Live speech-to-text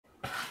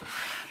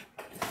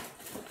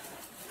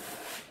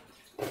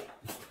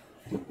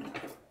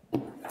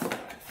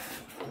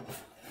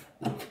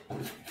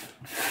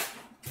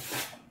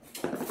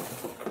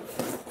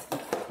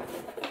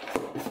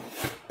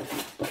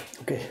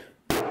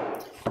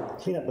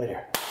clean up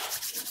later.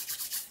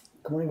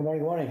 Good morning, good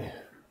morning, good morning.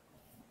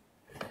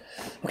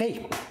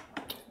 Okay,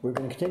 we're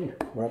going to continue.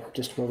 We're up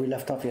just where we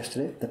left off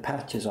yesterday. The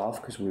patch is off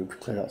because we've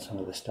cleared out some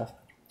of this stuff.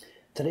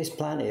 Today's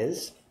plan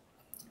is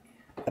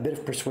a bit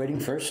of persuading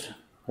first,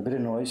 a bit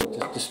of noise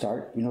just to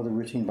start. You know the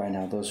routine by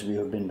now, those of you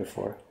who have been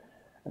before.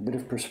 A bit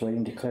of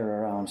persuading to clear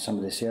around some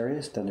of these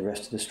areas, then the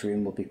rest of the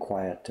stream will be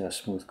quiet,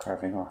 smooth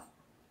carving off.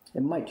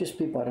 It might just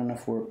be about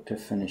enough work to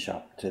finish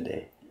up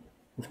today.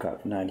 We've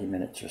got 90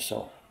 minutes or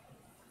so.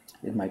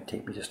 It might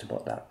take me just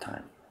about that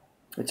time.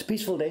 It's a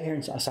peaceful day here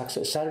in Sussex.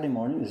 It's Saturday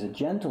morning. There's a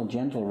gentle,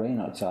 gentle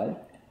rain outside.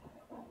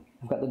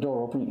 I've got the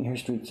door open. You can hear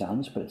street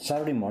sounds, but it's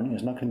Saturday morning.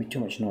 There's not going to be too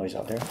much noise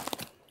out there.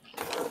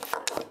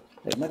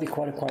 It might be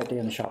quite a quiet day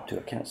in the shop too.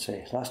 I can't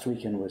say. Last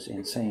weekend was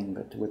insane,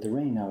 but with the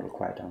rain now, it'll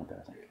quiet down a bit,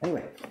 I think.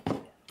 Anyway,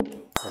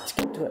 let's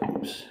get to it.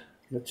 Oops.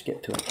 Let's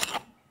get to it.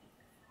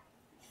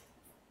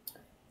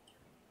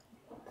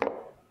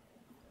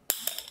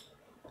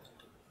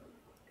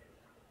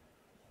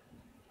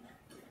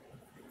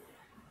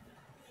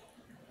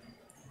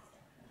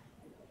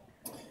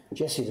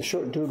 Jesse, the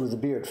short dude with the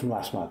beard from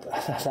last month.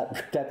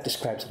 that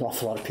describes an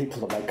awful lot of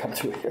people that might come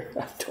through here.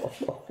 I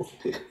don't know.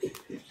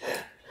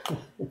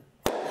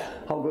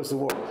 How goes the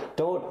war?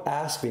 Don't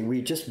ask me.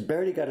 We just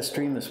barely got a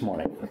stream this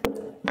morning.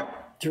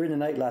 During the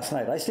night last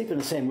night, I sleep in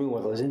the same room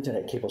where those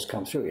internet cables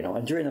come through, you know.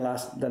 And during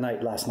the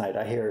night last night,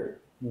 I hear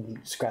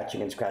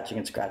scratching and scratching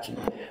and scratching.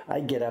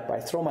 I get up, I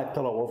throw my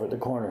pillow over the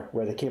corner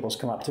where the cables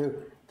come up to.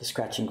 The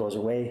scratching goes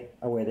away,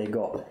 away they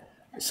go.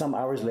 Some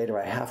hours later,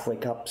 I half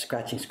wake up,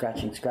 scratching,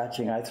 scratching,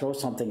 scratching. I throw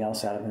something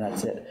else at him, and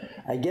that's it.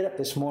 I get up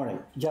this morning.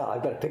 Yeah,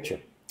 I've got a picture.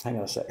 Hang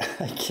on a sec.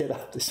 I get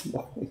up this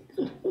morning.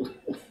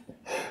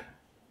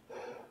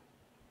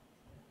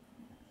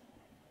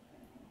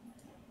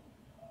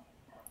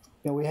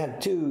 You know, we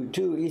had two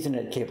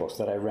Ethernet cables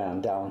that I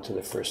ran down to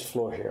the first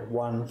floor here.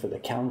 One for the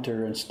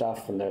counter and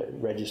stuff and the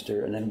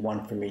register, and then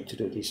one for me to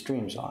do these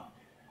streams on.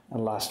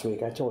 And last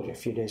week, I told you a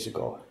few days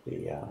ago,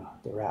 the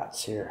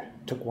rats here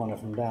took one of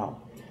them down.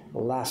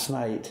 Well, last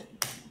night,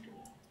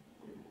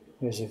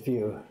 here's a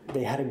view,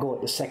 they had to go at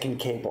the second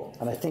cable.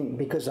 And I think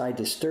because I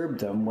disturbed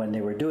them when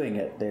they were doing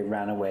it, they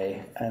ran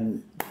away.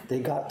 And they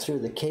got through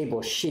the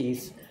cable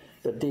sheath,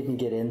 but didn't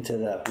get into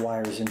the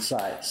wires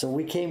inside. So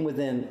we came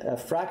within a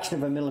fraction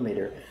of a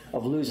millimeter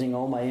of losing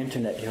all my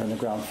internet here on the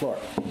ground floor.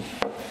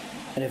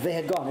 And if they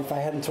had gone, if I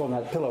hadn't thrown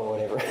that pillow or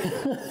whatever.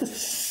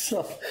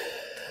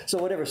 So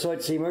whatever, so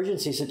it's the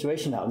emergency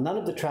situation now. None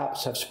of the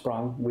traps have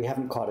sprung. We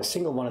haven't caught a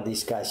single one of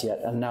these guys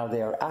yet, and now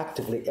they are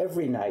actively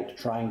every night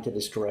trying to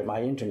destroy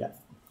my internet.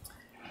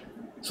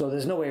 So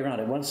there's no way around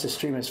it. Once the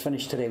stream is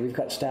finished today, we've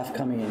got staff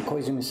coming in.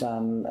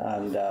 Koizumi-san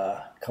and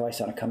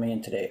Kawai-san are coming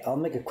in today. I'll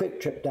make a quick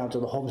trip down to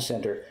the home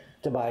center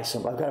to buy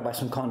some. I've got to buy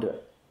some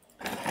conduit.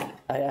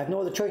 I have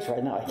no other choice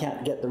right now. I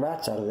can't get the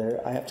rats out of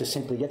there. I have to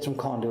simply get some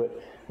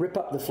conduit, rip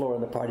up the floor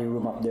in the party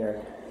room up there,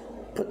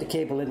 put the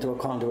cable into a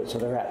conduit so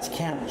the rats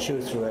can't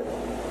chew through it.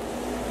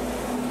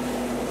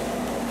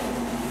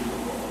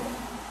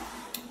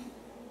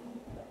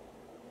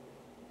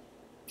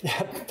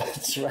 Yeah,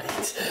 that's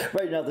right.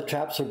 Right now the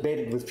traps are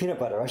baited with peanut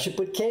butter. I should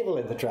put cable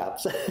in the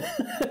traps.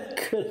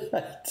 Good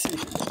idea.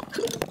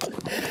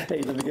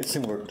 Hey, let me get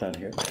some work done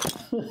here.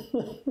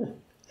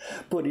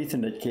 Put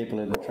Ethernet cable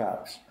in the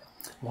traps.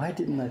 Why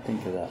didn't I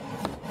think of that?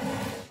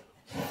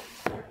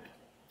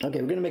 Okay,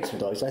 we're going to make some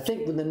noise. I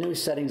think with the new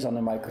settings on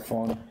the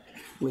microphone,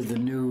 with the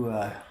new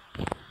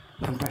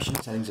compression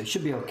settings, it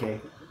should be okay.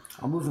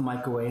 I'll move the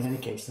mic away in any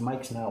case. The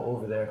mic's now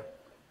over there.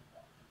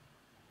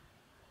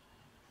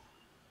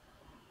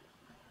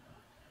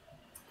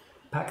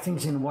 Pack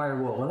things in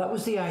wire wool. Well, that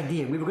was the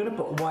idea. We were going to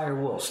put wire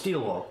wool,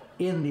 steel wool,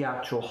 in the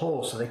actual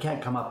hole so they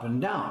can't come up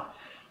and down.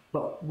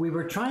 But we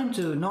were trying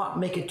to not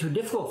make it too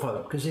difficult for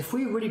them, because if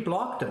we really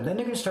blocked them, then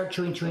they're going to start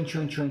chewing, chewing,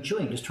 chewing, chewing,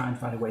 chewing, just trying to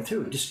find a way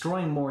through,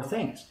 destroying more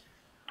things.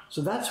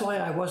 So that's why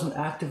I wasn't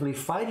actively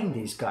fighting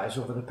these guys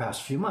over the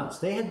past few months.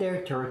 They had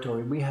their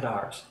territory, we had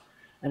ours.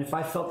 And if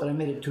I felt that I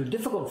made it too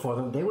difficult for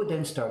them, they would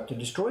then start to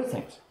destroy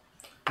things.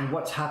 And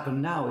what's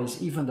happened now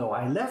is, even though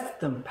I left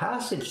them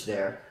passage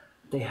there,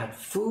 they had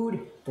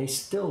food, they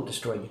still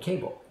destroyed the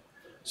cable.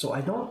 So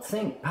I don't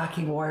think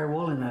packing wire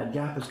wool in that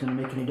gap is going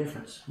to make any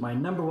difference. My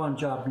number one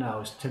job now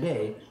is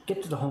today,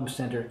 get to the home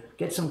center,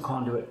 get some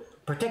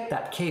conduit, protect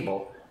that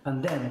cable,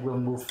 and then we'll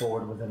move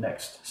forward with the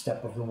next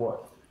step of the war.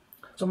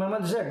 So my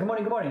mother's there. Good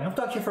morning, good morning. I've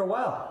talked to you for a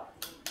while.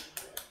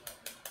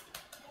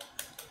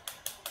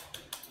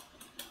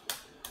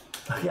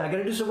 Yeah, I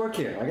gotta do some work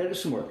here. I gotta do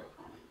some work.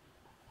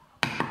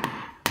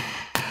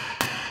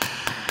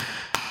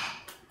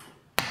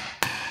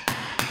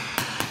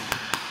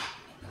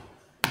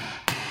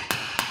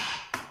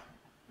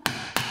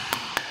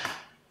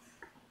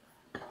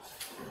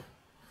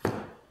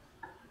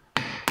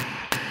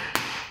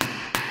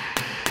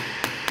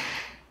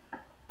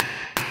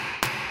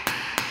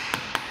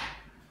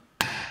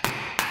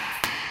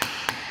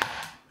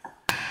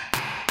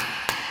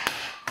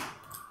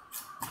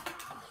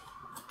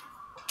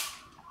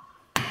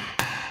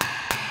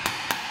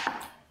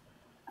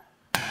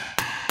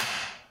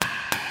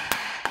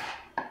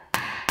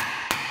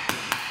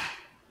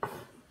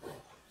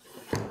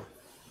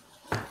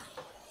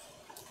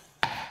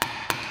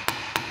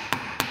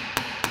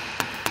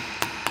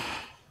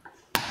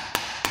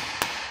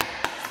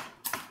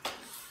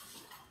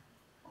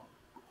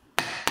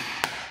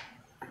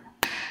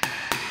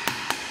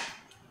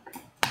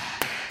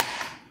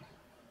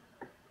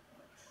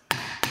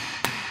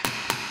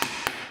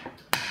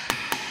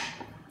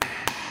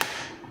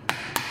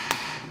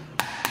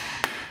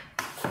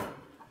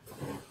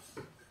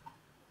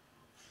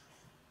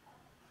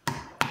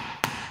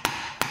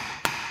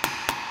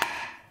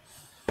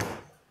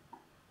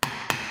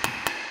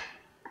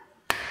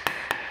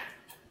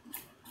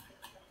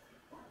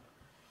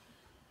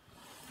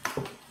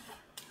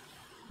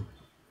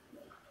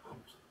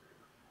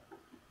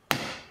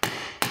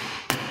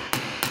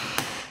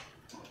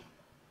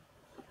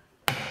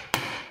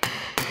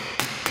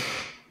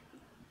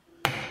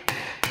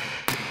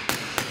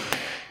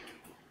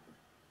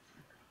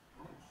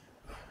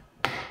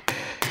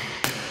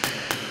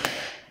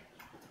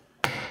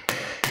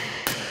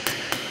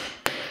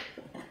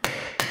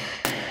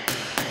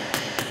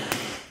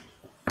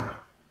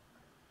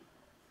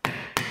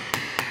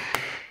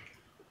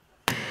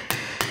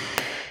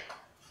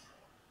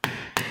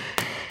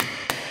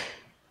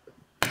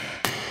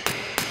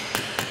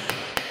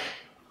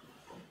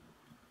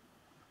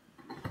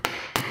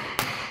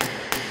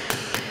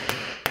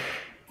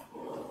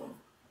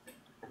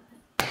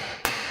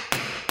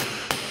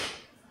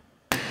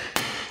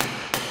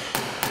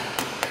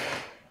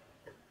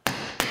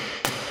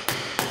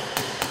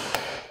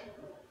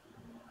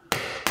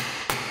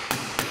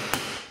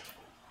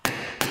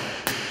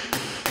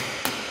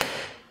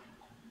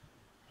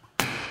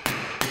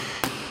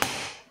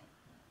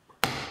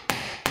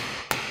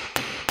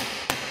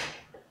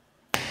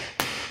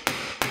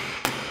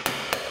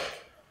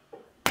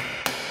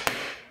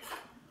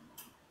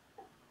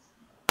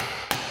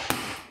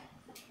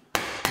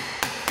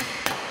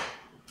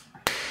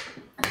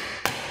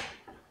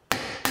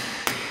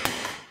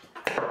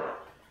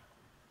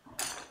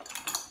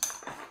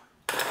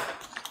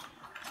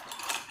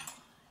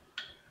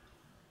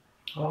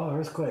 Oh,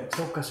 earthquake.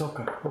 Soka,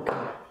 soka. Okay.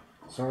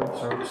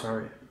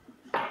 Sorry.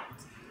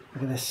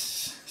 Look at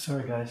this.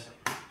 Sorry, guys.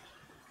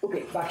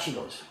 Okay, back she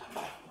goes.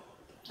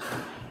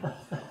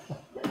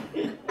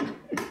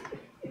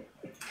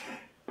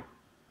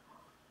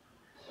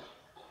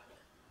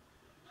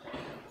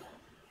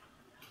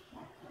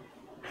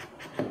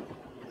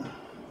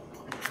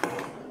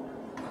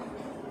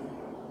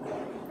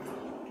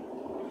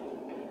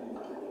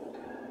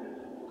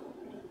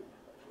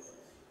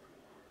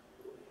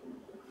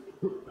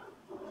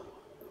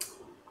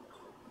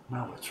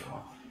 Now what's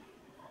wrong?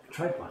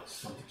 Tripod.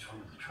 Something's wrong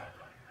with the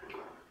tripod here.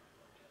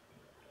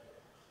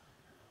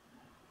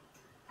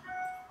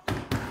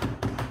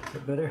 Is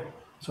it better?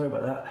 Sorry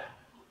about that.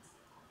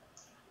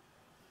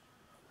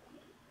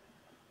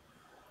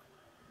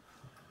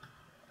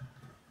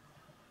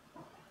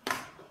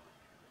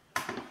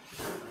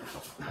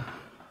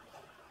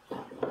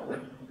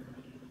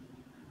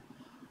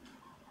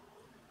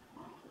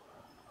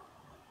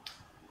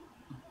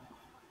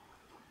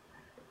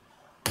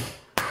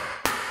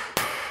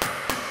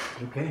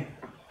 Okay.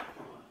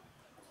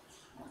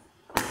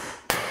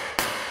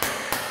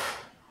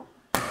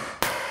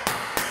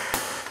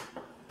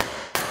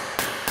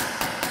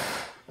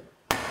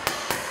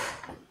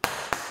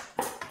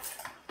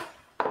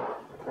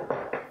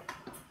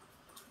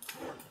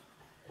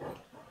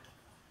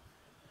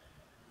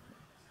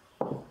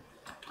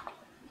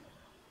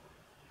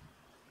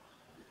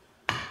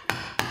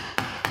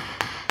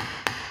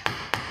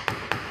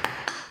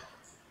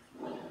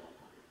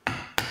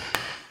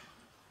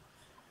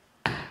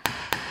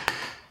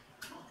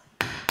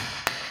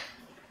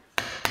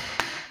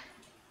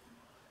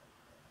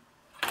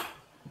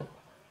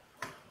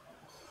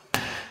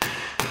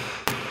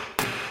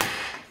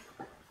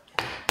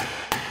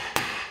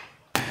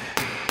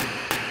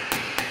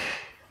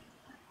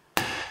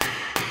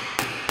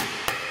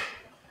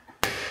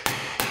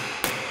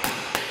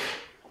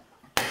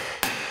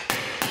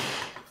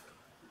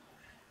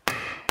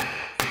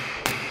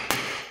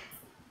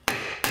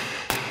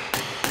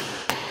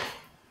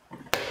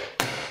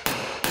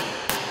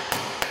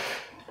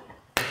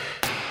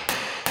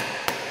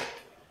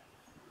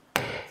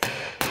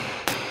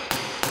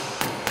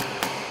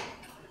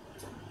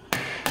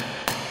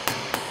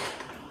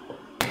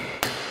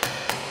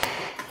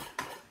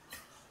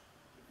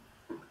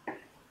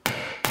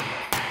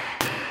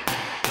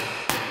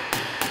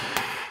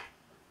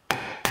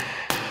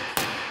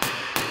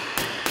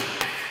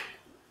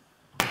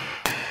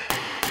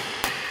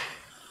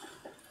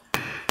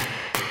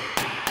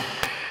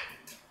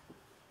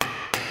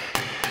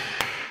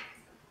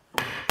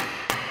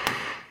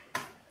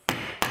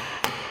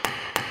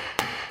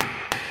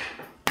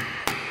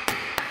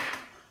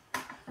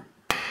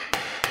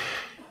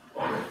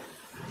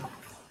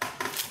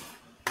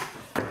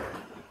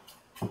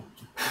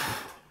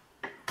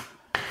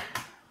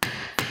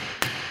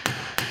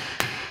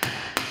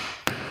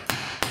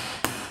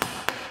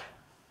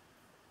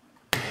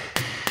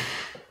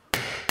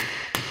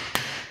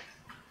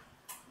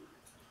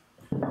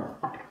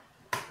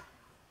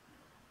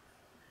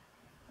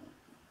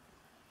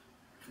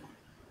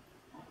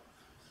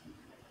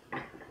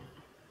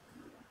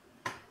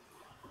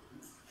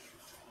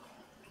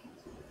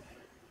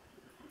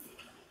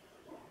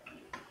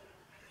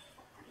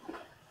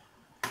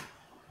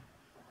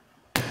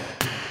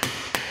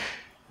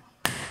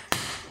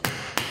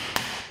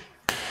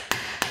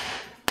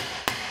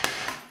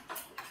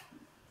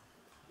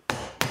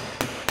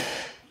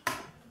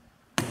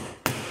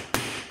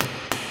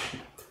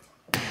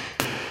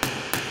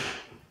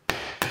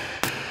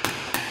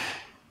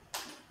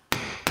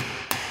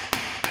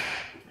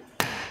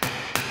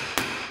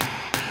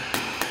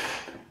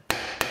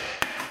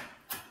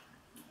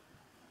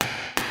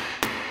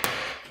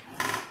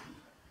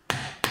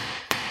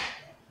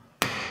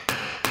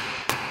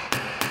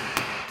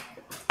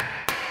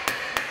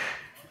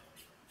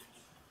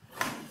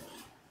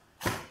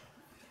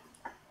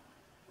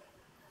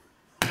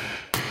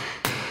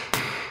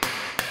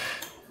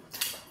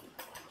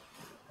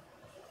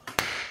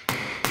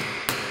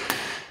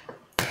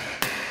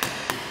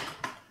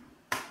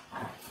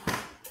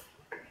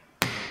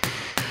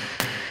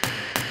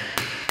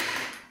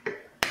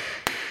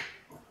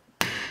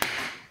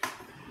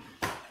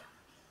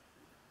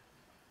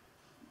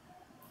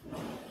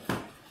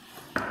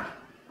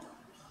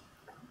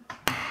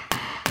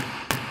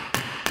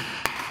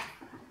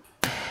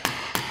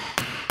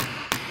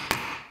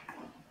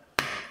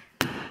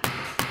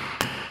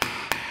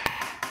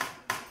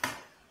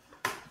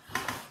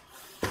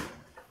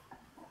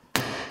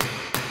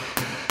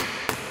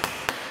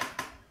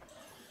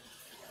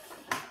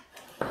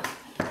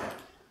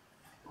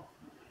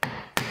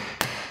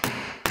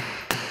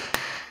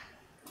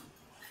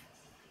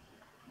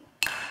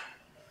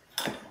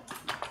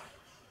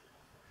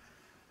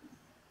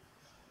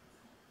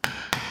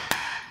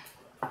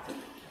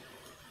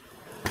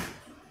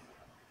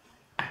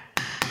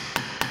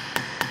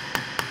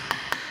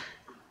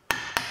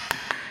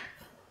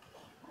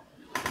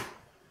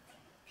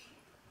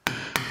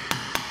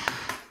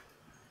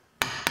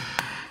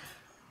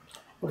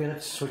 Okay,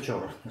 let's switch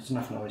over. That's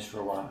enough noise for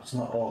a while. It's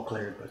not all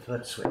cleared, but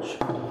let's switch.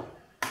 I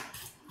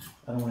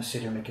don't want to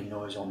sit here making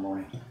noise all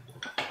morning.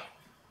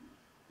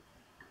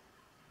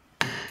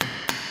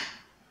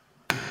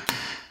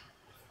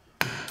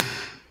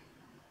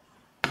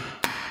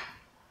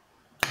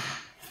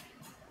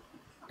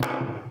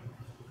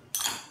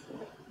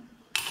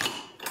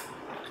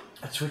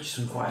 Let's switch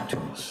some quiet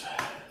tools.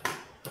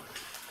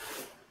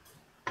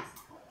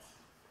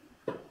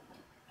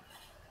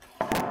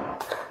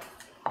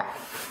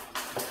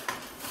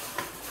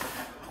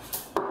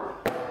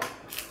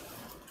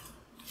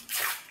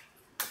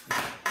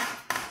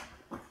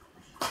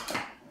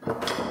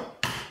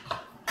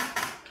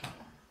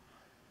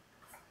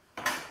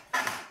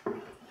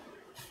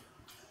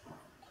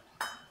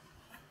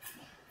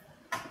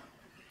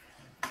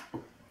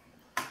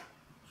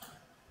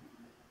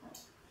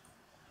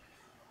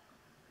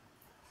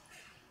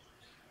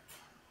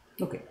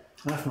 Okay,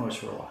 enough noise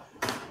for a while.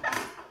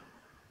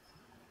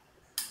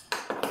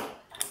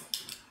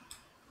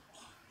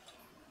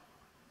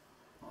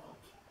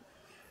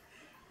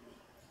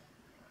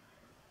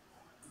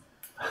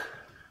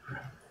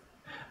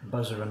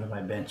 Buzzer under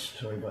my bench,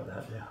 sorry about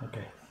that, yeah,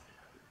 okay.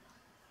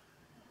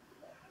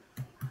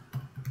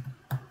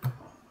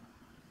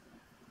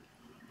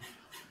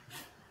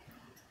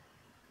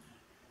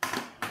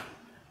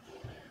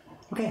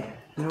 Okay,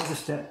 you know the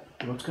step,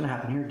 what's going to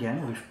happen here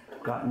again, we've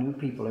got new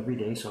people every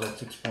day, so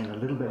let's explain a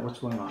little bit what's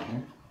going on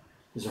here.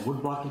 There's a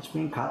wood block that's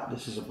being cut.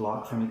 This is a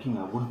block for making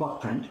a wood block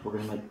print. We're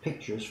going to make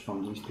pictures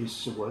from these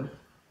pieces of wood.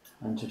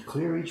 And to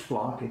clear each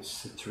block,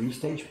 it's a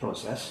three-stage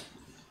process.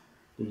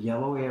 The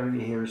yellow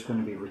area here is going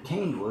to be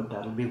retained wood.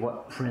 That'll be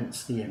what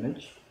prints the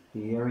image.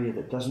 The area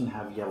that doesn't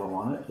have yellow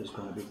on it is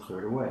going to be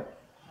cleared away.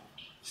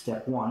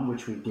 Step one,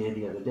 which we did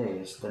the other day,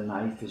 is the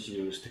knife is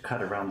used to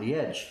cut around the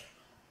edge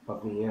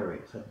of the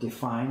areas. That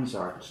defines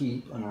our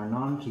keep and our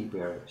non-keep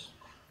areas.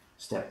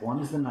 Step one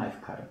is the knife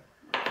cutting.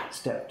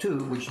 Step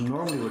two, which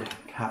normally would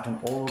happen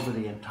all over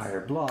the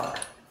entire block,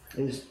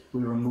 is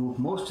we remove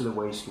most of the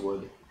waste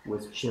wood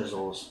with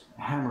chisels,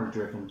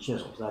 hammer-driven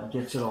chisels. That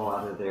gets it all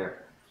out of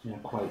there in a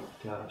quite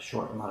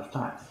short amount of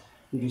time.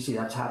 You can see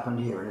that's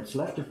happened here, and it's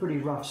left a pretty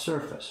rough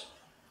surface.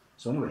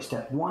 So anyway,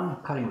 step one,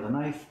 cutting with a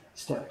knife.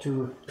 Step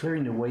two,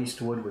 clearing the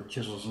waste wood with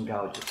chisels and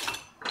gouges.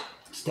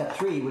 Step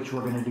three, which we're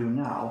going to do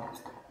now,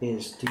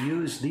 is to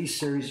use these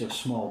series of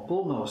small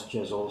bullnose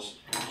chisels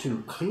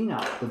to clean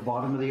up the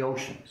bottom of the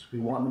oceans. We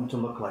want them to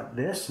look like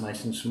this,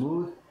 nice and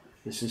smooth.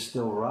 This is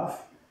still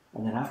rough.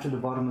 And then after the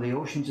bottom of the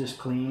oceans is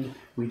cleaned,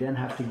 we then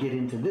have to get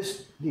into the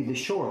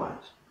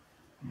shorelines,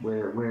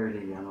 where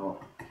the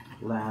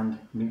land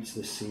meets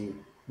the sea,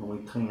 and we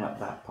clean up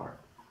that part.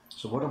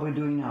 So what I'll be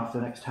doing now for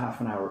the next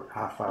half hour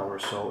or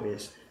so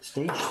is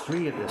stage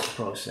three of this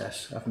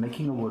process of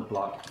making a wood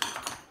block.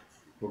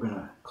 We're going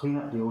to clean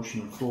up the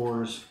ocean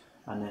floors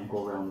and then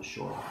go around the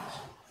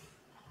shorelines.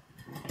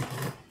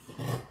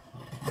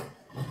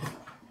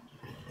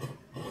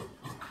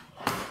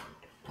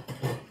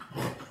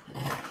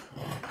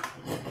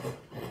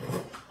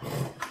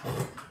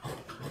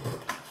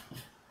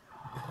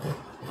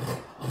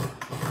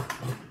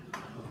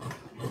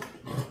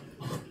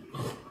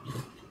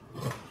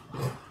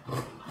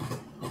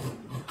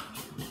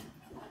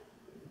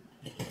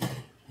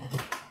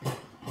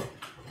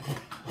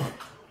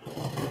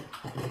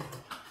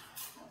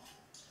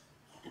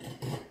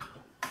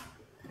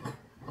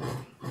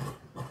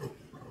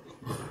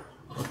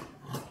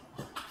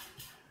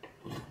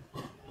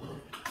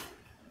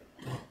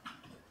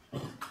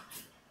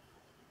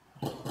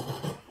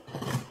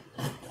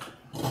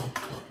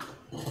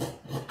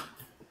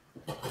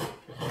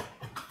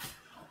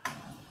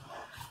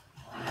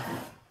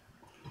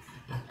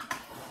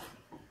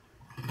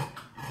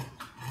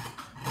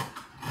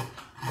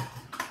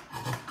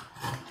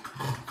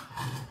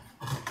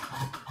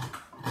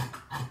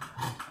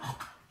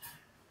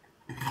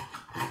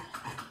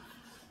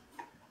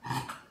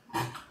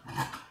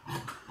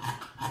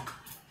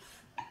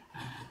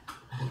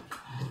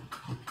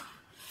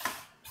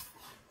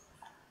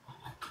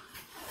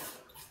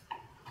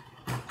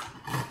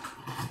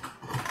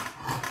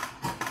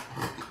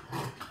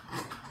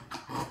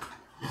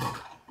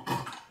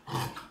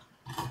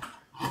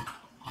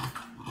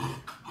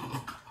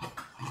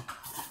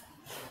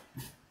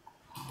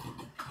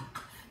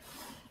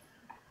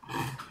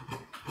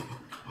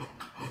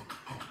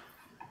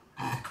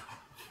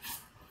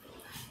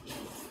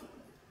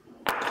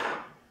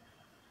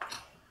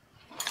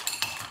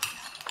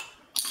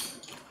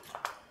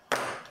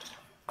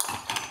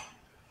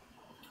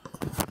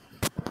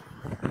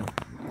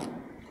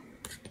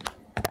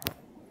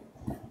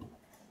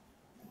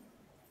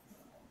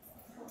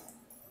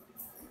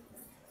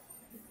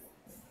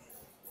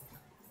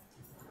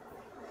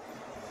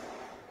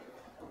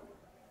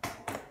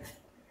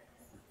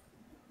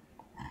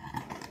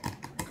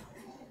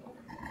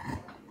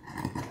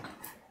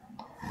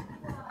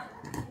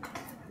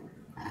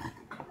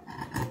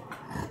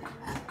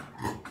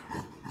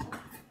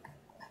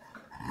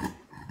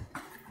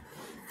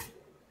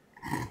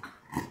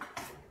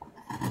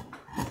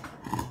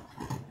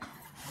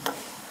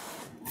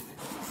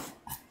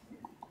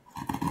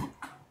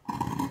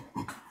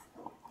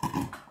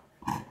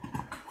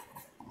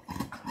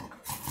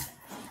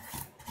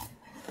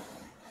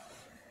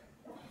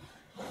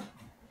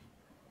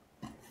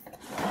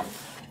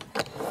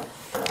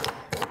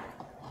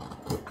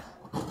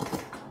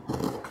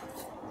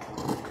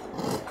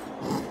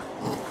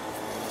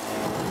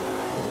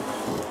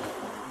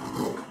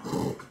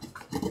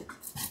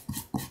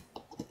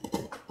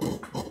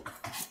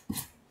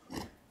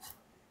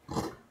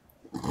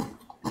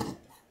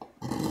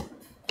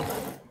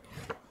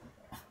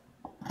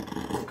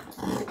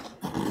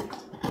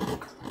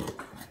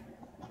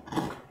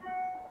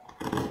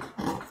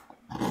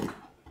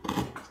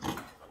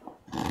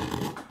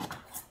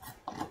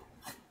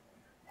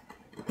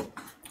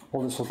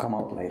 All this will come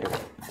out later.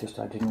 Just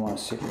I didn't want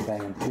to sit and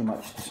bang too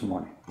much this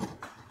morning.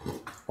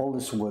 All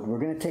this wood, we're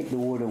going to take the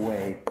wood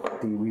away.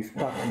 We've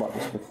talked about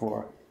this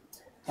before.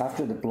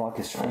 After the block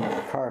is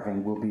finished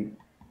carving, we'll be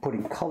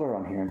putting color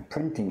on here and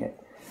printing it.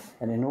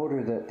 And in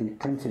order that the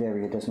printed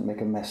area doesn't make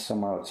a mess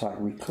somewhere outside,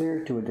 we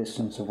clear to a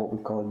distance of what we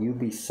call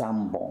yubi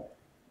sambon,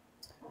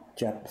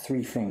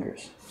 3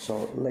 fingers.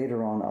 So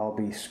later on I'll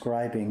be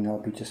scribing, I'll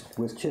be just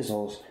with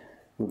chisels,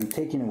 we'll be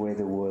taking away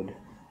the wood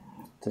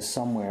to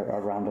somewhere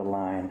around a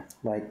line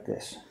like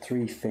this,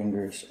 3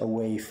 fingers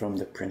away from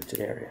the printed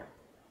area.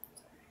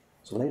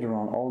 So later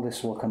on all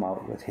this will come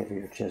out with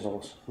heavier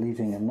chisels,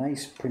 leaving a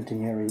nice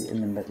printing area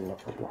in the middle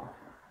of the block.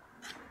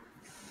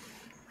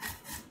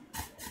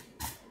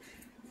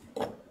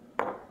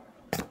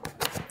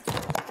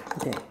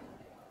 Okay,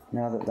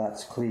 now that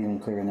that's clean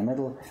and clear in the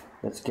middle,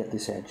 let's get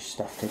this edge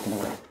stuff taken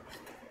away.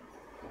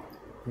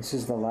 This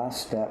is the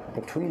last step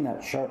between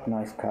that sharp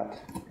knife cut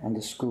and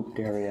the scooped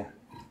area.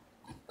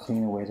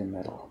 Clean away the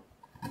middle.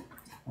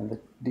 And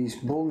these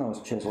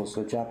bullnose chisels,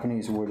 the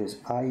Japanese word is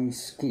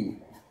ai-ski,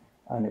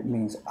 and it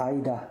means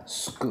aida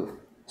sku.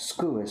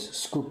 Sku is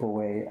scoop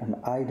away, and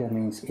aida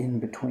means in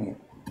between.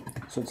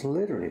 So it's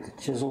literally the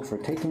chisel for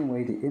taking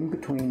away the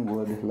in-between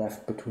wood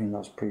left between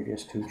those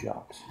previous 2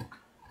 jobs.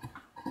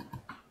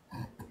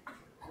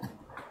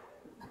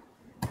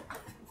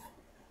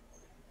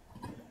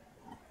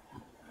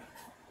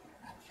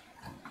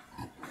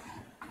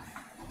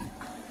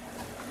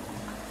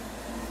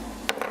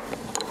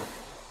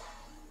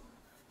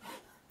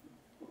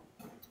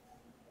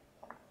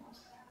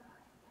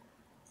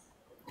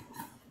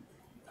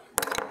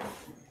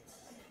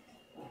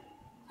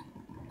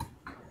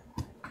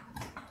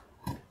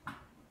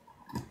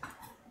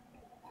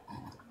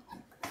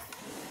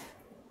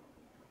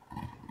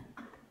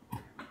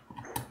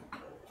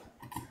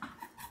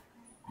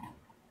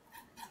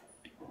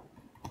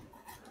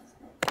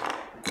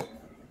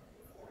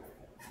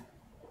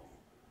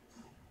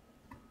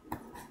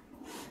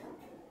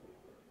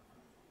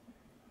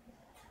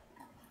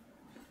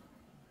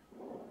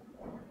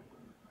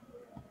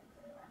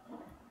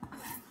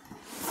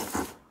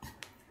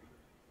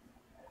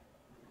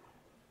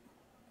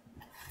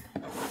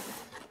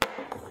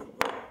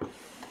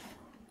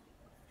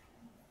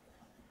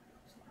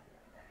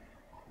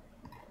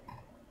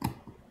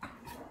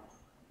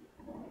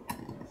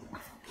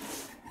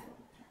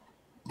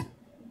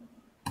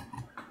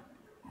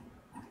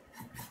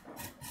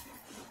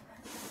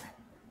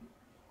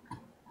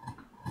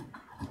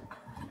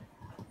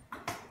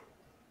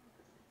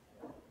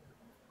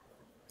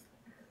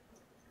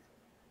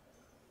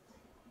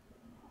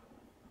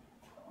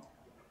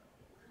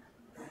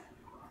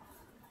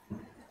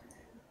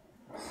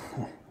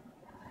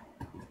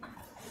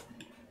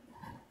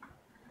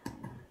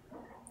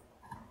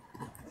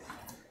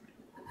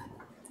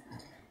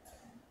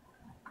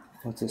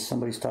 What's this?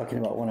 Somebody's talking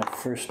about when I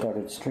first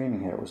started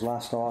streaming here. It was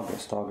last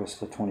August, August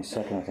the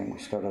 22nd, I think we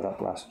started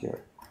up last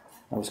year.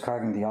 I was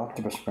carving the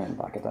Octopus print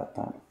back at that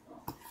time.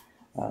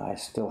 I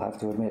still have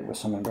to admit, with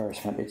some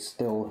embarrassment, it's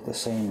still the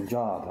same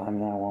job. I'm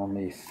now on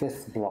the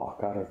 5th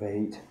block out of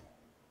 8,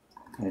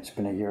 and it's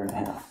been a year and a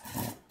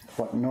half.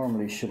 What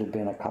normally should have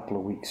been a couple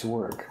of weeks'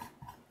 work,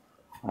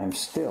 I'm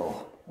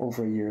still,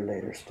 over a year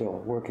later, still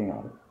working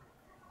on it.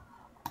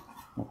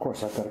 Of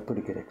course, I've got a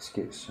pretty good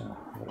excuse.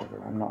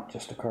 Whatever. I'm not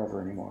just a carver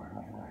anymore.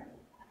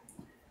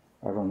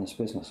 I run this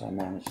business. I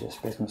manage this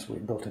business. We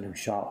built a new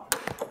shop.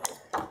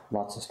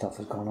 Lots of stuff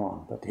has gone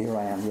on. But here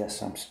I am.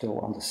 Yes, I'm still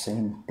on the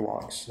same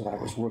blocks that I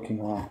was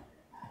working on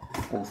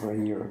over a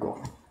year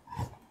ago.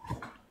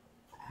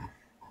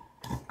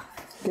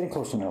 Getting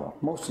close to nowhere.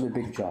 Most of the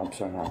big jobs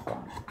are now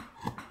gone.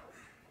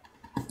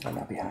 Are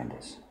now behind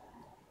us.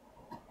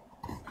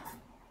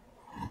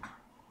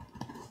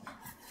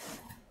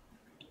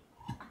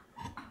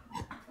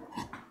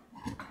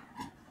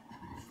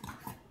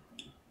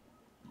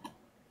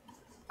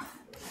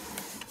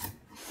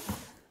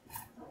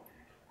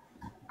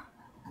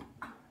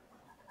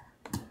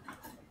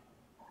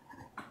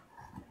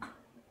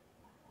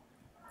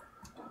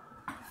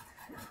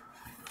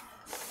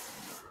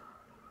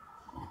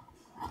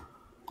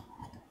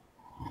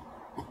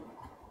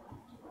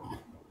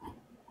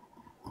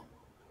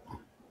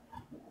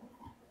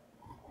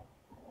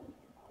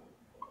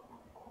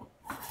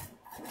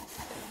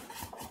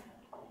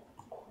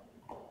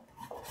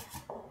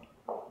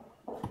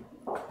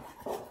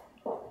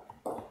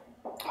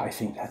 I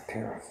think that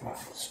pair of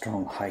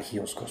strong high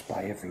heels goes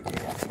by every day.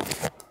 I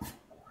think.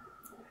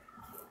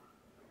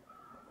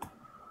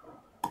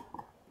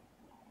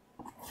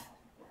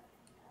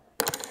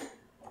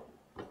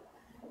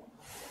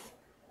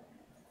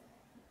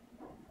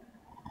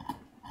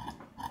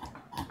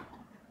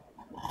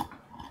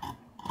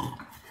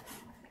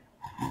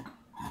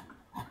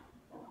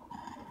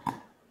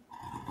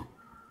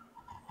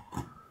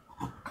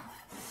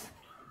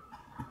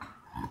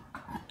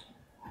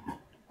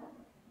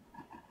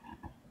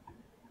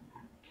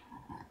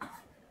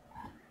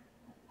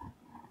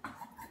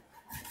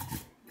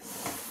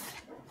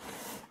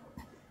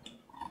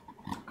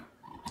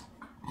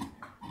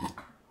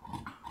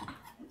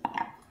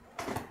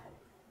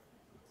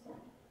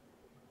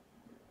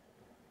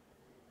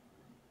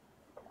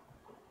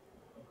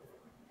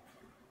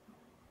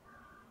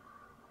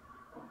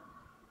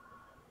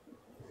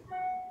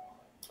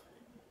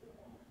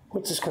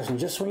 What's this question?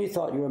 Just when you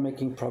thought you were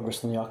making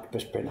progress on the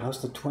Octopus print,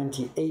 how's the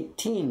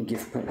 2018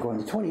 gift print going?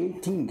 The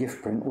 2018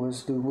 gift print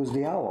was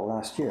the owl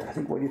last year. I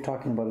think what you're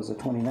talking about is the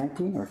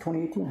 2019 or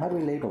 2018. How do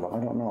we label them?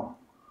 I don't know.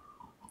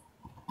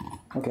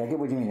 Okay, I get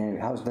what you mean. Anyway,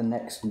 how's the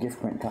next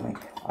gift print coming?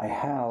 I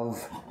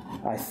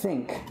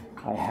think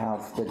I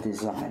have the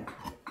design.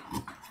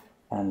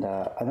 And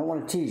I don't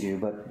want to tease you,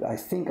 but I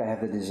think I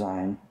have the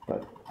design,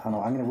 but I don't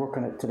know, I'm going to work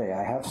on it today.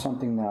 I have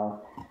something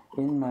now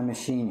in my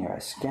machine here. I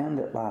scanned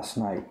it last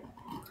night.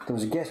 There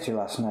was a guest here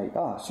last night.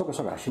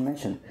 Sorry, I should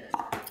mention.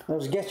 There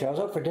was a guest here. I was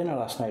out for dinner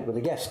last night with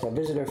a guest, a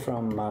visitor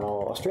from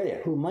Australia,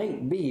 who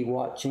might be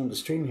watching the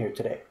stream here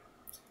today.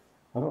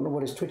 I don't know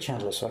what his Twitch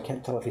handle is, so I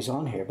can't tell if he's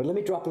on here, but let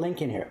me drop a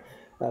link in here.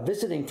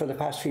 Visiting for the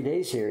past few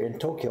days here in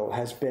Tokyo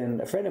has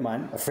been a friend of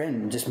mine,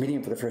 just meeting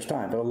him for the first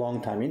time, but a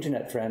long-time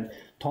internet friend,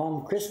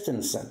 Tom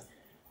Christensen.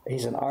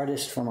 He's an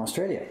artist from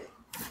Australia.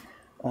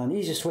 The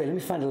easiest way, let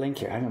me find a link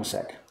here, hang on a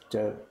sec,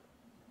 to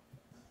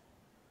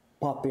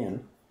pop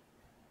in.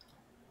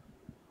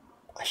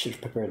 I should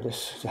have prepared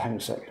this, so hang on a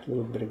sec, a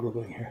little bit of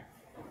Googling here.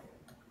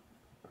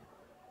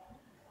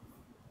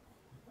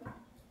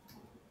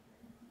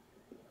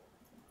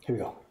 Here we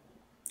go,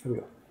 here we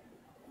go.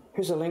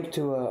 Here's a link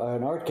to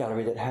an art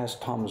gallery that has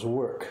Tom's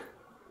work.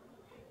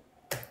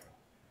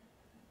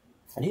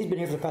 And he's been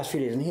here for the past few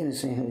days, and he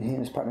and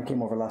his partner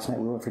came over last night.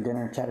 We went for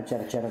dinner, chatted,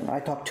 and I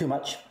talked too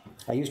much.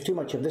 I used too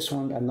much of this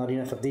one and not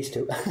enough of these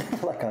two,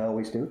 like I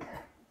always do.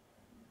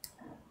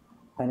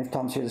 And if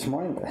Tom's here this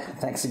morning,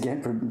 thanks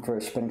again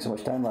for spending so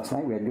much time last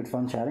night. We had good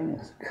fun chatting.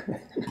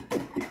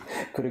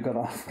 Could have gone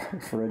off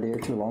for a day or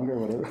two longer,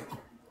 or whatever.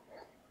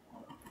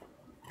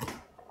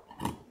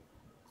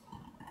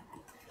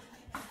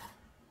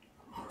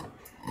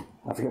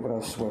 I forget what I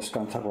was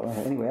going to talk about.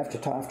 Anyway, after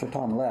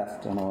Tom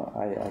left,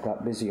 I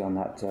got busy on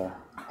that,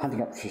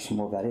 hunting up for some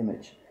more of that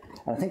image.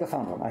 And I think I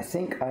found one. I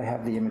think I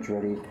have the image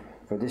ready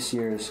for this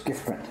year's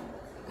gift print.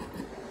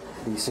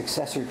 The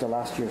successor to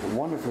last year's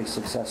wonderfully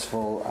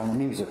successful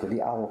musical,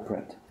 the owl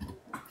print.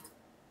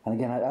 And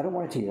again, I don't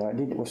want to tease.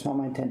 It was not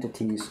my intent to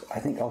tease. I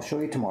think I'll show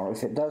you tomorrow.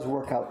 If it does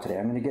work out today,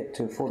 I'm going to get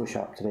to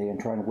Photoshop today and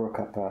try to work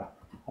up a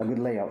good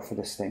layout for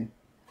this thing.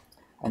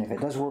 And if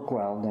it does work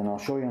well, then I'll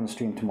show you on the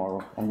stream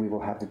tomorrow, and we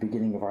will have the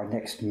beginning of our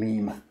next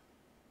meme.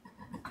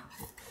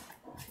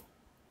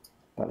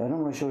 But I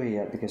don't want to show you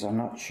yet because I'm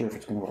not sure if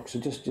it's going to work. So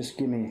just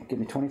give me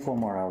 24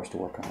 more hours to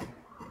work on it.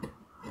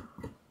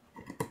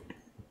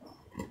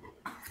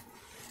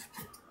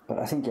 But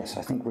I think, yes,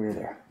 I think we're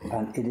there.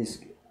 And it is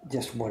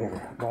just whatever.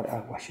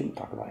 I shouldn't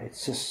talk about it.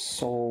 It's just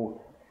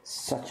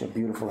such a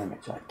beautiful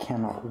image. I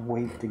cannot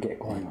wait to get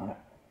going on it.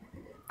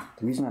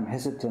 The reason I'm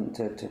hesitant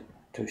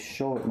to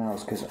show it now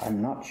is because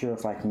I'm not sure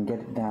if I can get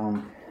it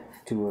down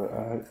to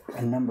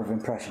a number of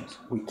impressions.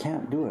 We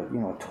can't do it,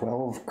 a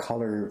 12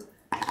 color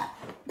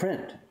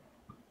print.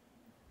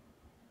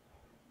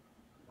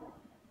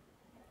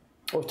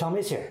 Oh, Tom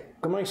is here.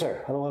 Good morning,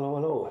 sir. Hello, hello,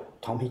 hello.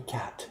 Tommy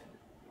Cat.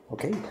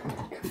 Okay.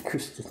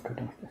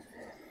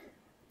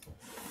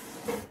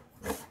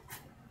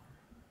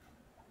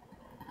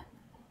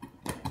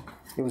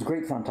 It was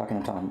great fun talking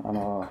to Tom, and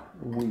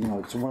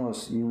it's one of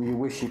those you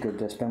wish you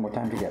could spend more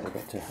time together,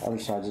 but other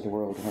sides of the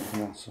world and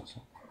everything else.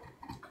 So.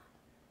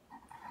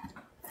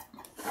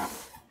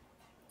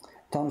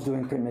 Tom's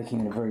doing printmaking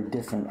in a very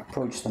different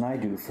approach than I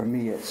do. For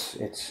me, it's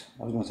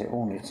I was going to say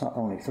only. It's not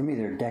only. For me,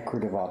 they're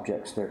decorative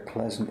objects. They're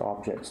pleasant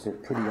objects. They're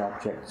pretty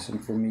objects,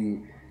 and for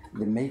me,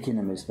 the making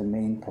them is the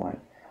main point.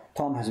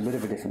 Tom has a bit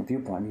of a different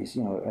viewpoint. He's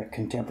a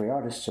contemporary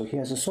artist, so he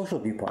has a social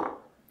viewpoint.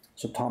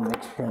 So Tom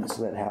makes prints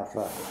that have.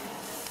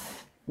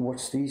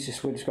 What's the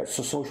easiest way to describe it?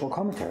 So social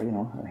commentary,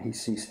 he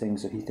sees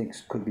things that he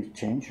thinks could be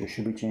changed or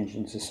should be changed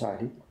in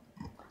society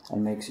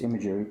and makes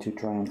imagery to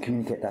try and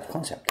communicate that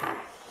concept.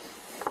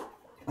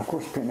 Of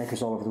course,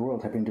 printmakers all over the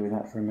world have been doing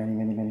that for many,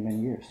 many, many, many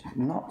years.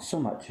 Not so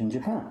much in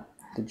Japan.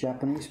 The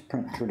Japanese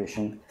print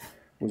tradition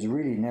was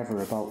really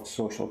never about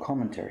social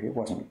commentary. It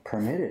wasn't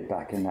permitted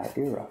back in that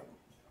era.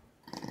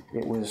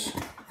 It was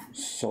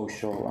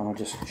social,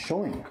 just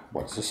showing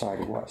what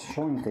society was,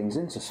 showing things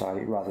in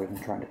society rather than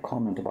trying to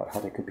comment about how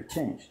they could be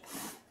changed.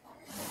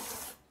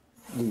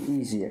 The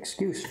easy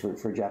excuse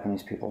for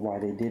Japanese people why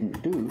they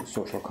didn't do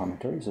social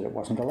commentary is that it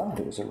wasn't allowed.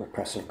 It was a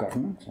repressive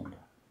government and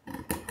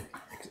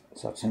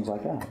such things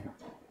like that.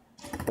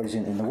 But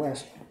in the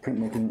West,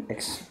 printmaking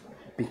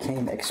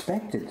became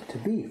expected to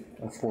be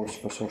a force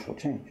for social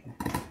change.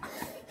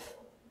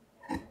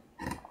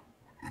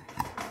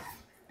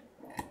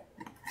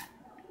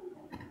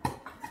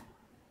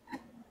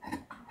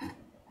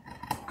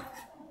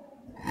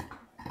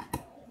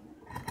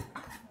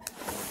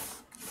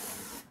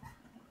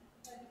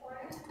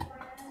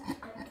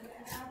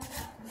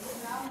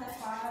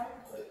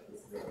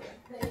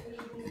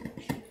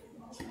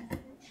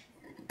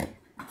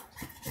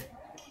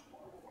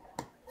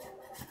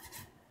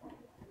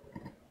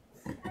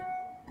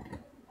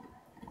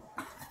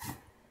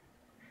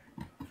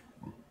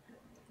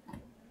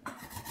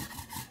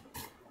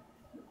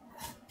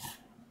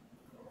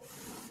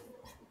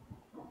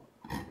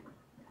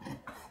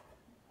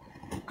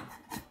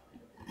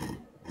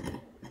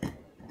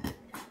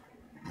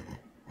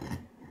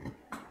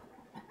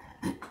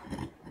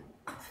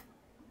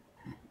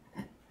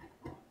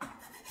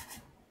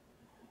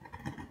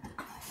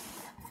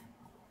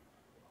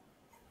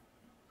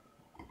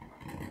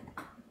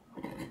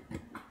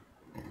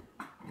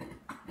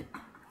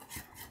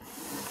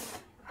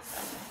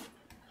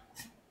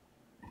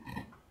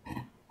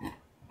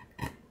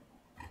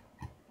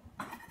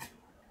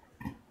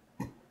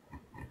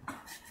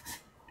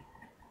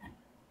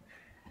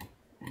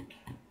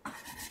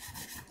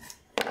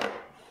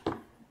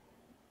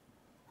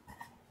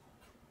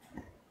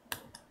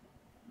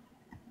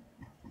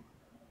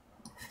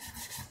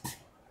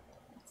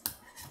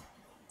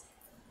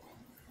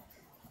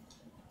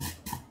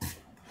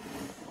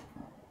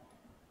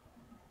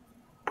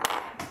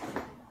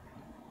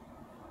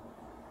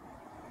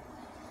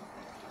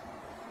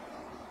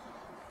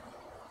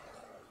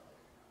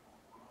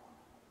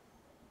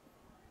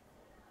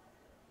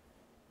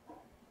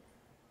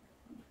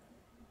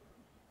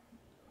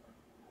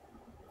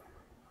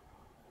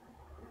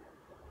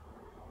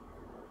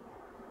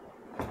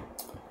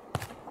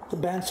 The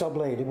bandsaw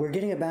blade. We're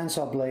getting a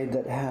bandsaw blade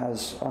that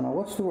has, I don't know,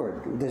 what's the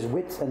word? There's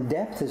width and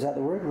depth, is that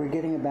the word? We're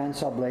getting a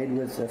bandsaw blade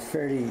with a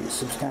fairly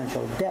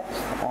substantial depth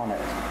on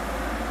it.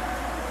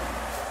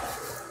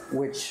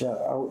 Which,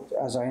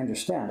 as I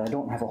understand, I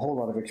don't have a whole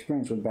lot of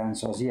experience with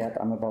bandsaws yet.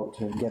 I'm about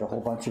to get a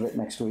whole bunch of it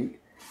next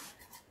week.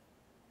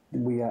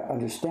 We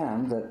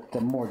understand that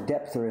the more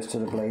depth there is to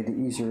the blade, the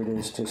easier it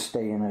is to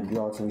stay in a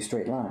relatively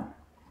straight line.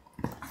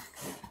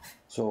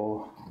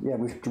 So, yeah,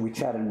 we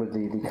chatted with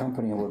the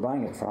company who we're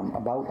buying it from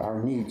about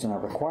our needs and our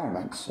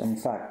requirements. And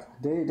in fact,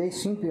 they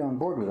seem to be on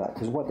board with that,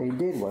 because what they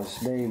did was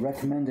they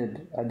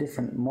recommended a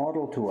different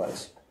model to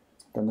us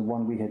than the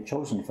one we had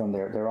chosen from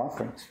their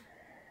offerings.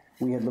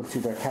 We had looked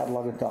through their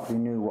catalog and thought we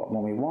knew what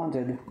one we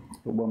wanted,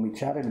 but when we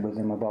chatted with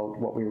them about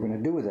what we were going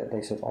to do with it,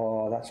 they said,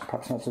 oh, that's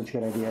perhaps not such a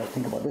good idea,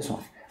 think about this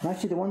one. And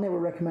actually the one they were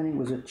recommending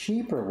was a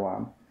cheaper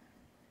one.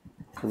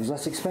 It was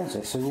less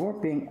expensive, so we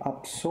weren't being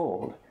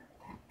upsold.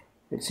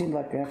 It seemed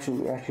like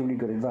actually really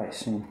good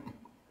advice. And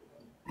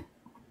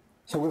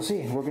so we'll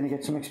see. We're going to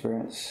get some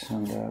experience,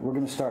 and we're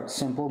going to start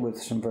simple with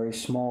some very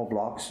small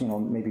blocks, you know,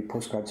 maybe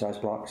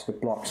postcard-sized blocks. The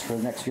blocks for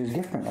next year's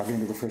gift print are going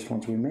to be the first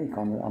ones we make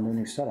on the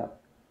new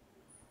setup.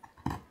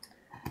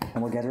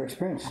 And we'll get our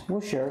experience. We'll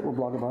share it, we'll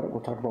blog about it,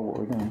 we'll talk about what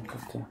we're doing,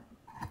 but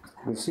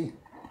we'll see.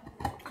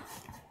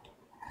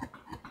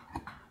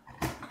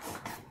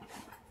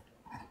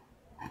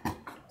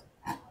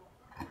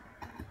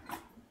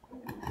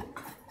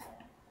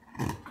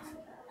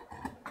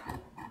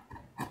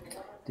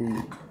 The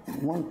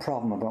one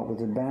problem about with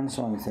the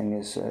bandsawing thing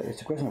is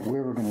it's a question of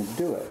where we're going to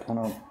do it. I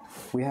know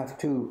we have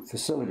two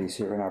facilities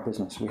here in our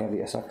business. We have the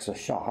Asuxa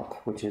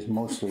shop, which is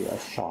mostly a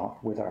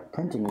shop with our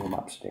printing room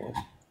upstairs.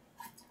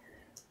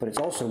 But it's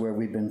also where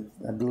we've been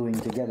gluing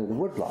together the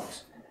wood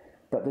blocks.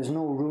 But there's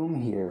no room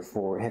here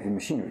for heavy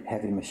machinery.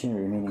 Heavy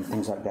machinery meaning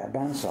things like that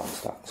bandsaw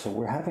stuff. So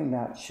we're having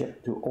that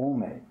shipped to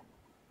Olme.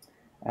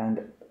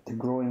 And the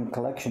growing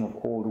collection of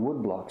old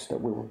wood blocks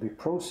that we will be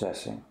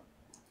processing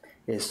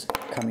is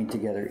coming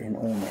together in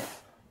Olme.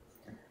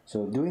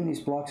 So doing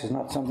these blocks is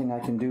not something I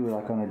can do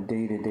like on a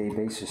day-to-day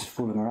basis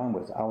fooling around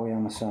with.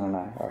 Aoyama-san and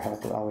I, our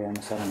helper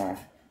Aoyama-san and I,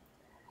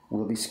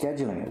 we'll be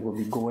scheduling it. We'll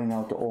be going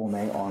out to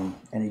Olme on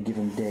any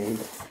given day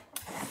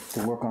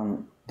to work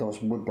on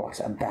those wood blocks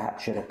a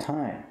batch at a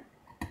time.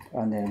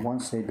 And then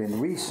once they've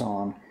been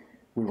resawn,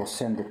 we will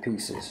send the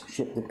pieces,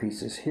 ship the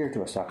pieces here to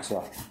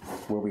Asuxa,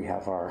 where we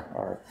have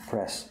our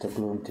press to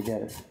glue them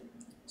together.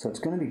 So it's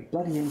going to be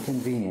bloody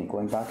inconvenient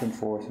going back and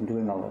forth and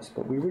doing all this,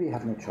 but we really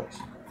have no choice.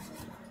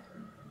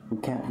 We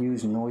can't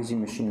use noisy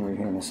machinery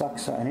here in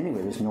Asuxa, and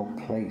anyway, there's no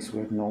place, we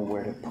have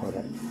nowhere to put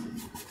it.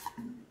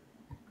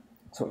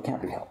 So it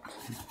can't be helped.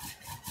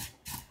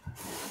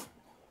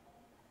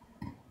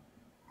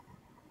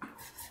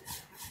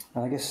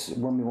 And I guess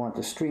when we want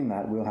to stream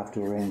that, we'll have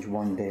to arrange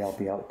one day I'll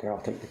be out there,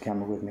 I'll take the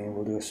camera with me, and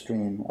we'll do a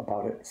stream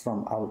about it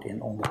from out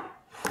in Olme.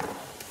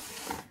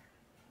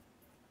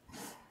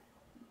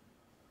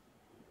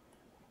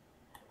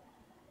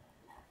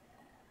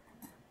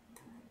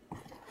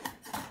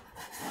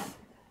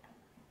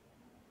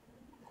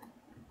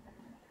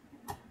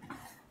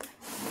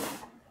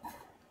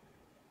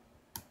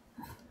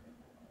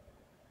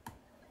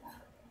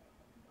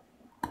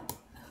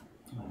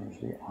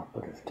 The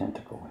operative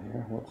tentacle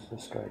here. What's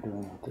this guy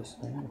doing with this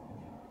thing?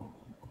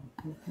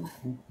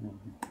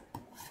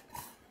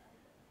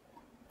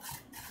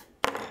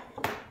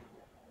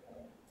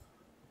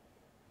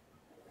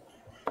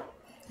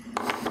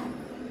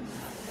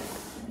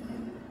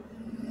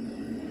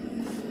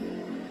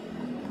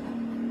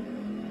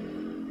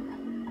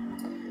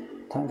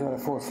 Times out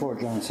of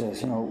 4-4, John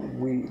says, you know,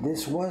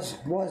 this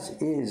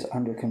is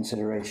under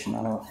consideration.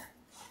 I know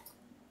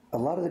a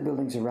lot of the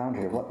buildings around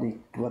here, what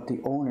the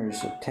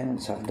owners or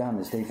tenants have done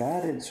is they've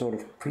added sort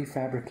of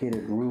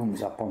prefabricated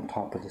rooms up on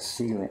top of the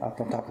ceiling,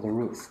 up on top of the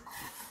roof.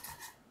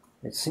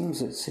 It seems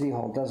that City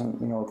Hall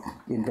doesn't, you know,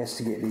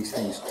 investigate these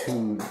things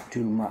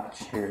too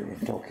much here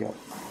in Tokyo.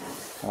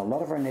 A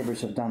lot of our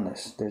neighbors have done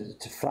this.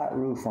 It's a flat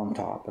roof on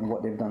top, and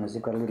what they've done is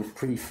they've got a little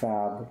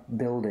prefab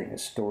building, a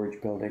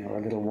storage building, or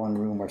a little one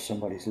room where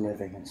somebody's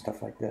living and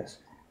stuff like this.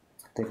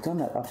 They've done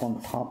that up on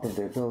top of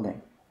their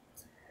building.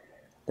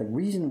 The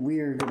reason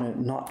we're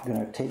not going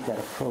to take that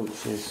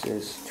approach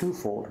is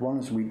twofold. One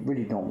is we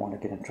really don't want to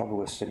get in trouble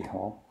with City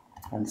Hall.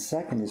 And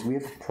second is we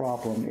have a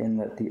problem in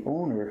that the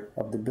owner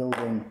of the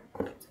building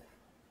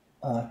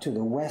to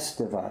the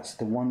west of us,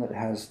 the one that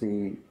has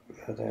the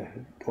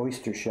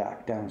oyster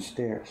shack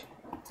downstairs,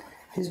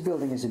 his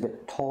building is a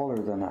bit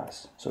taller than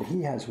us. So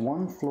he has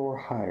one floor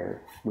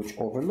higher, which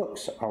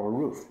overlooks our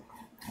roof.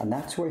 And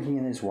that's where he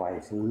and his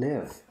wife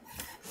live.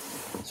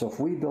 So if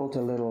we built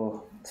a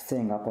little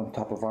thing up on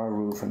top of our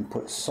roof and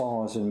put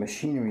saws and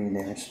machinery in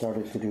there and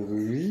started to do,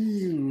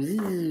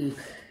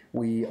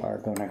 we are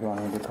going to run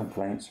into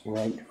complaints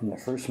right from the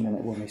first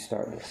minute when we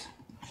start this.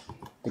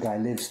 The guy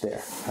lives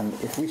there, and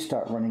if we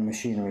start running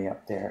machinery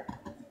up there,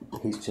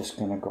 he's just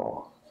going to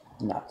go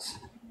nuts.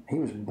 He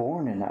was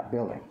born in that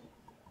building.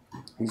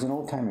 He's an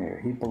old-timer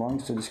here. He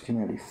belongs to this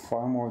community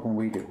far more than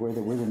we do. We're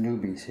the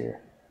newbies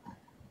here.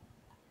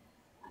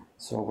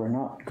 So we're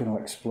not going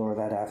to explore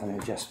that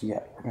avenue just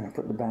yet. We're going to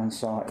put the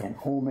bandsaw in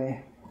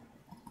Home,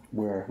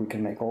 where we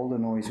can make all the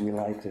noise we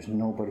like. There's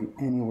nobody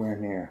anywhere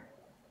near.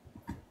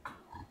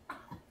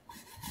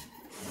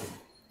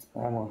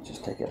 I won't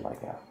just take it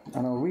like that.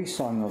 I know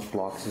resawing those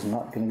blocks is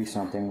not going to be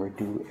something we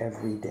do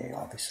every day,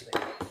 obviously.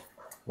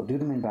 We'll do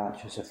them in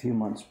batches, a few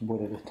months,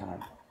 wood at a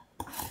time.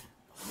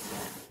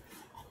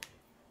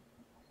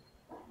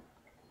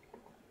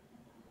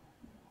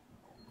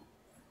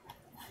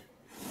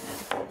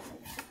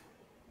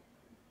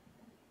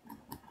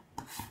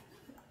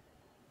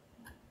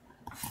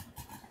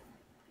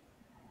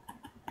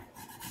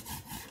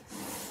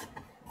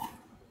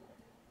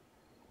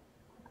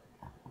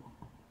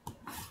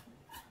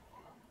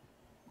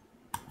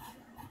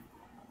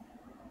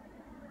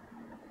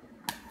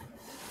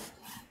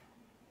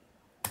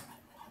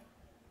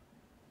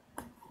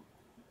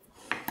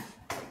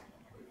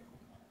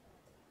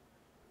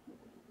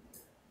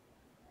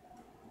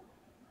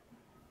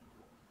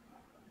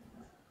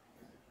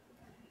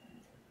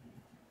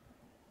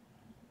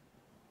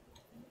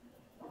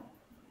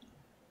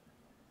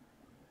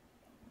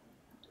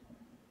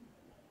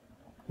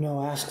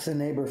 No, ask the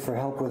neighbor for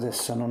help with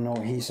this. I don't know,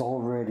 he's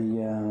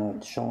already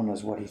shown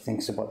us what he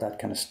thinks about that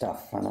kind of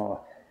stuff. I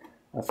know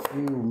a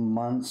few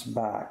months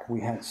back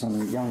we had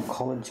some young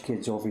college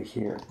kids over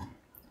here.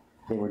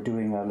 They were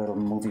doing a little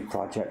movie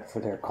project for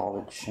their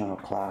college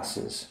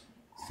classes,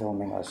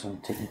 filming us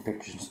and taking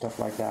pictures and stuff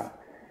like that.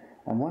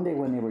 And one day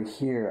when they were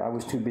here, I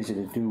was too busy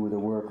to do the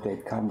work.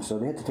 They'd come, so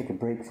they had to take a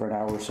break for an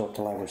hour or so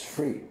till I was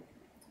free.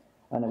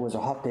 And it was a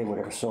hot day,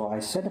 whatever, so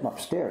I sent them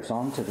upstairs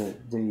onto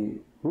the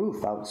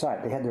roof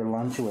outside. They had their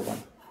lunch with them.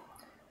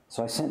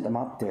 So I sent them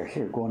up there,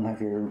 here, go and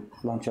have your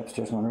lunch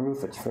upstairs on the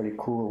roof, it's fairly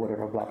cool,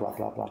 whatever, blah, blah,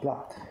 blah, blah,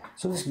 blah.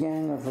 So this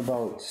gang of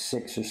about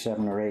 6 or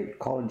 7 or 8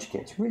 college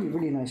kids, really,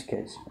 really nice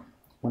kids,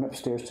 went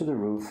upstairs to the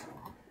roof,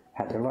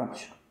 had their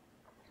lunch.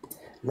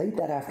 Late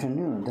that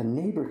afternoon, the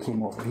neighbor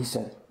came over. He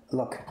said,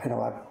 look,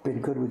 I've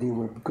been good with you,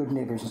 we're good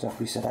neighbors and stuff.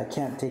 He said, I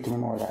can't take any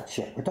more of that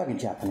shit. We're talking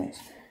Japanese.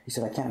 He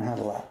said, I can't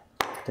handle that.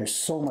 There's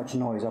so much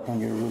noise up on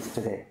your roof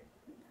today.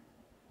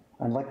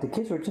 And like the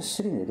kids were just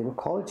sitting there. They were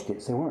college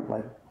kids. They weren't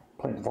like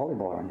playing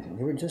volleyball or anything.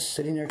 They were just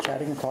sitting there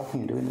chatting and talking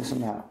and doing this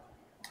and that.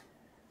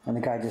 And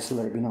the guy just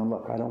let it be known,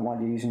 look, I don't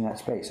want you using that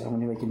space. I don't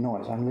want you making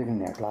noise. I'm living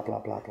there, blah, blah,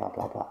 blah, blah,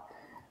 blah, blah.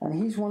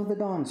 And he's one of the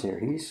dons here.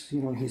 He's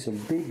a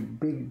big,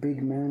 big,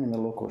 big man in the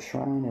local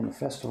shrine and the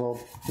festival.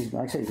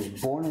 Like I said, he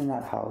was born in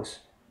that house.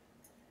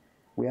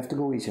 We have to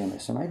go easy on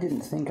this. And I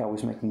didn't think I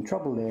was making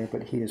trouble there,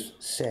 but he has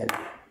said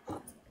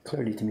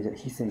clearly to me that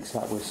he thinks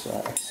that was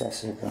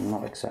excessive and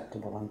not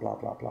acceptable and blah,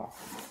 blah, blah.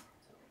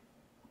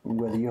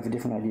 Whether you have a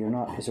different idea or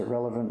not is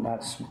irrelevant.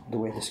 That's the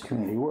way this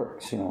community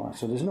works,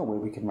 So there's no way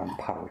we can run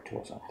power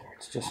tools out there.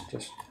 It's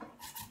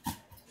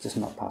just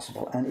not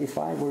possible. And if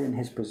I were in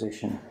his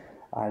position,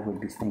 I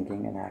would be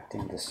thinking and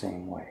acting the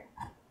same way.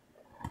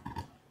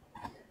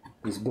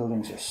 These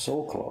buildings are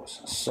so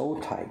close,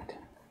 so tight.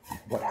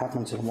 What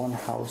happens in one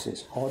house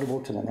is audible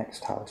to the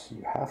next house.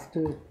 You have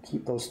to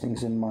keep those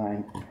things in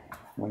mind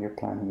when you're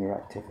planning your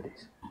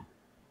activities.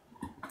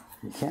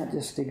 You can't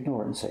just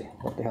ignore it and say,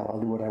 what the hell, I'll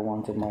do what I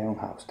want in my own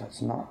house.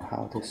 That's not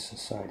how this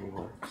society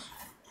works.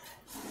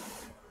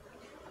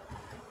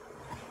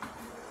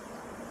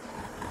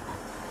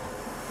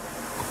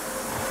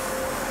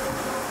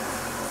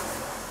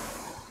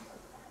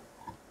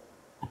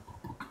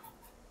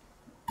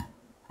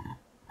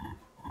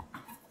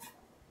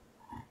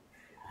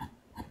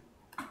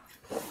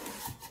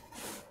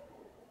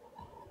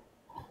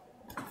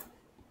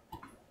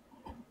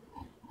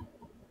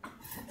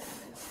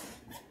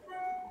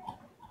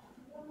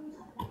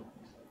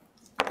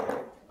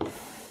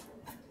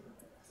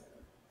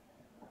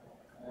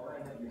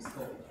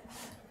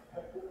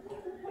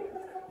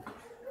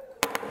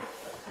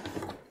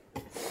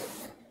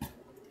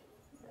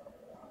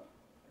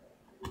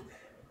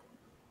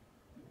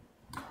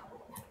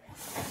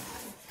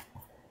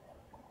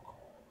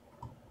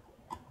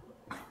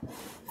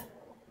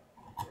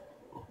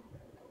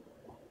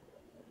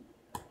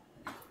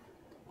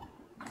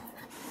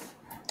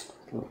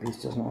 Little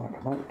piece doesn't want to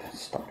come out,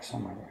 it's stuck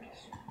somewhere. There it is.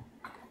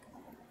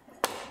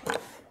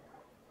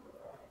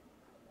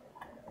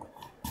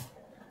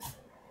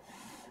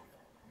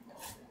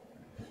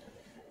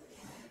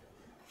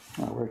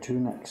 Oh, where to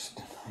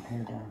next? From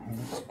here down here.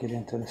 Let's get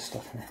into this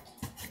stuff here.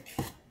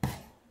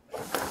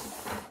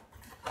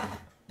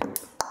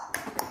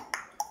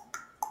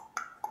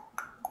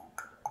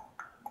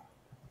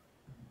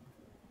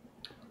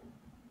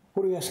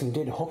 What are you asking?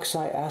 Did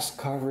Hokusai ask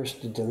carvers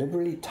to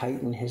deliberately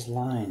tighten his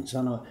lines?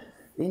 I know.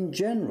 In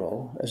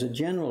general, as a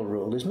general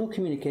rule, there's no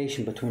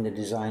communication between the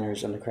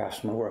designers and the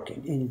craftsmen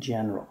working. In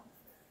general,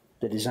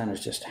 the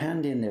designers just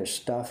hand in their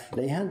stuff.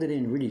 They hand it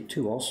in really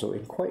too also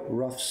in quite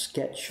rough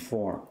sketch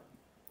form.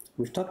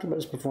 We've talked about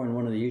this before in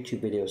one of the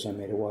YouTube videos I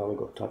made a while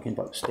ago, talking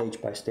about stage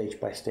by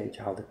stage by stage,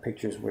 how the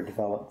pictures were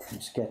developed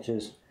from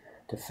sketches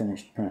to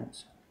finished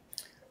prints.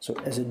 So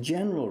as a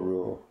general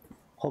rule,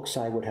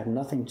 Hokusai would have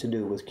nothing to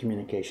do with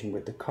communication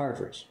with the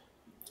carvers.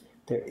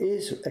 There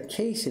is a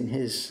case in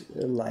his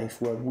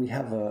life where we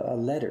have a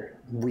letter.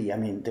 I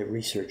mean the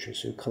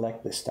researchers who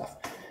collect this stuff.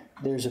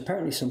 There's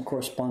apparently some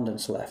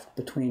correspondence left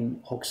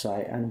between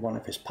Hokusai and one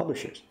of his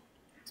publishers.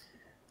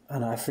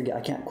 And I forget,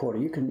 I can't quote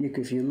it. You can,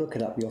 if you look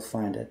it up, you'll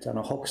find it on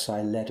a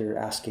Hokusai letter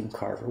asking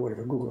Carver,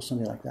 whatever, Google,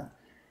 something like that,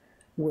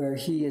 where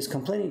he is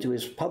complaining to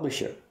his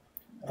publisher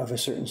of a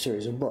certain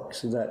series of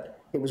books that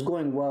it was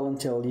going well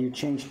until you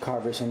changed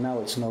Carvers and now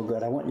it's no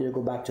good. I want you to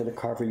go back to the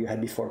Carver you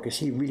had before because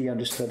he really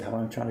understood how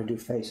I'm trying to do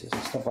faces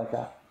and stuff like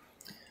that.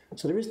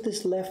 So there is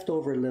this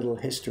leftover little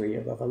history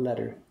of a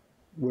letter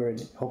where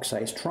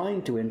Hokusai is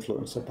trying to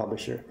influence the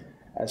publisher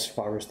as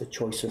far as the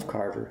choice of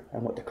Carver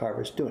and what the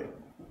Carver is doing.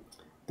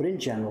 But in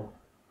general,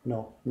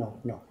 no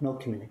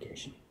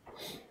communication.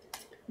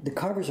 The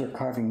carvers are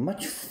carving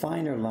much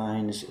finer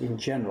lines in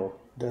general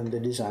than the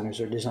designers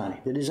are designing.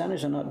 The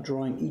designers are not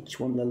drawing each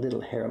one of the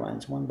little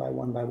hairlines one by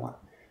one by one.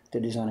 The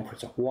designer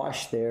puts a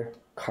wash there,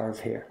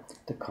 carve here.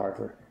 The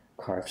carver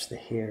carves the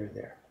hair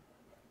there.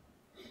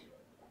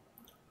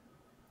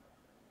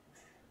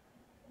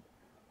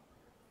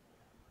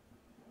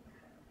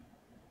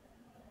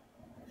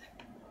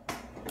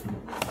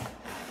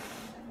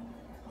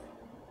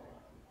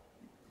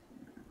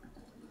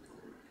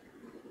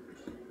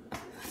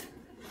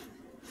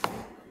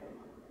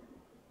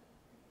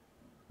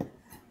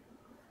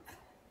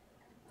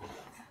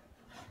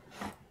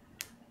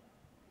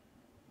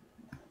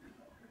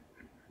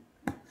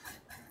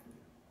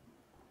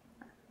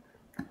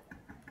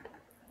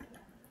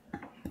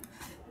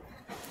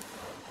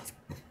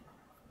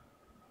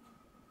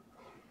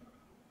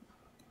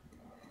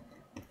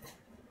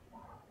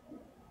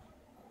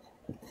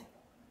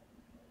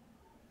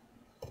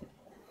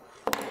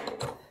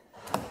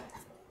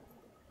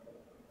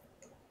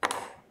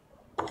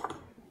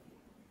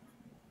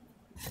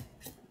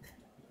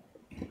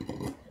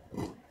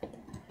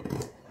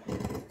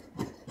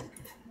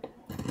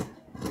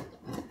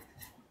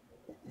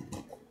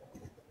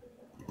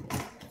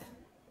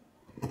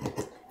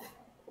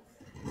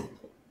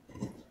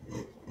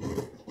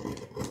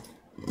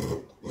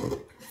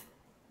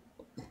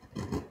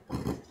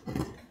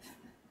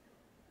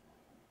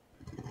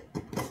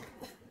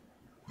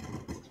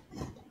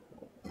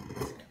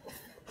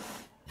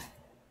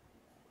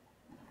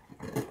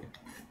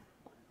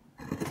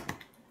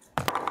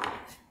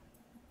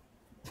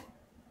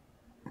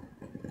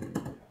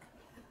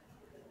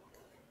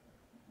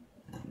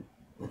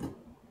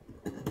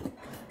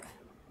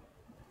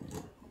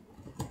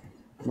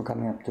 We're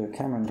coming up to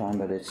Cameron time,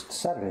 but it's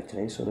Saturday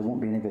today, so there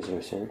won't be any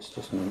visitors here. It's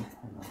just me.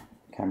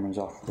 Cameron's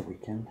off for the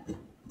weekend.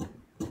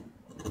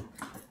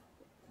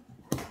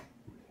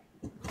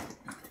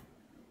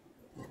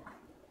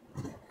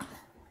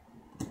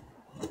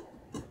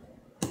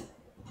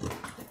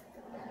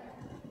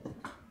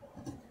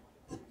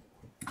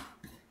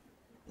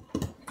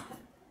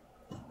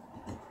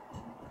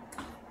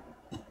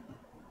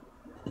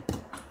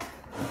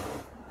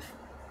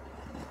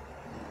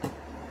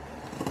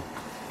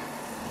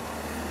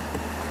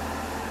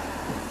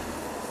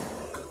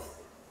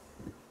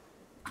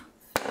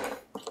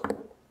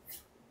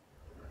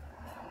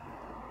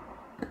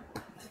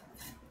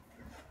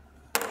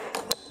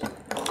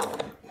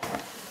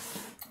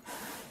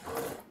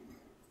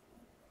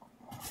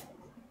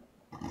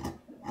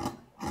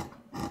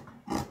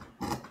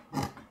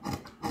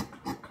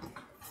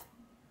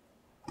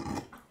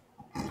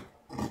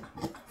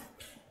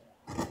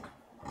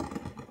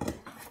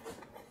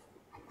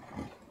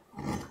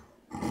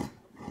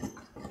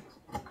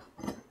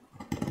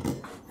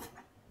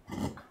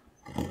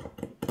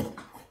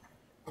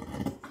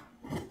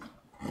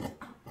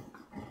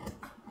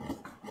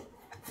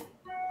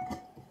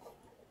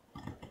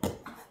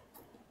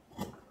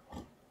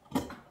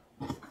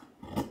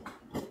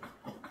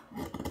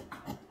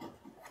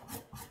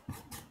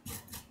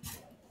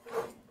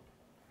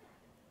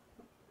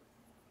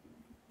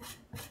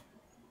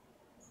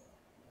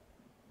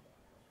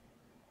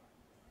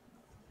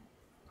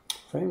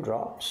 Frame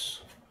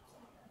drops.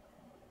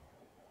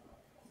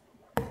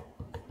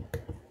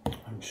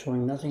 I'm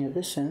showing nothing at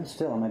this end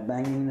still. Am I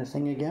banging the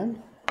thing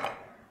again?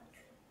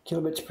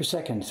 Kilobits per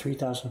second,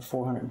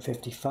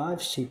 3,455,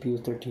 CPU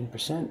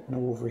 13%,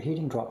 no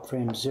overheating, drop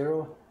frame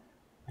 0.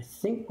 I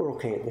think we're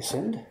okay at this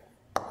end.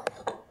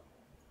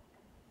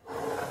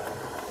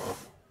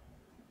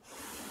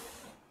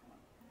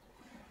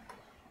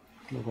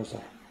 What was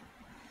that?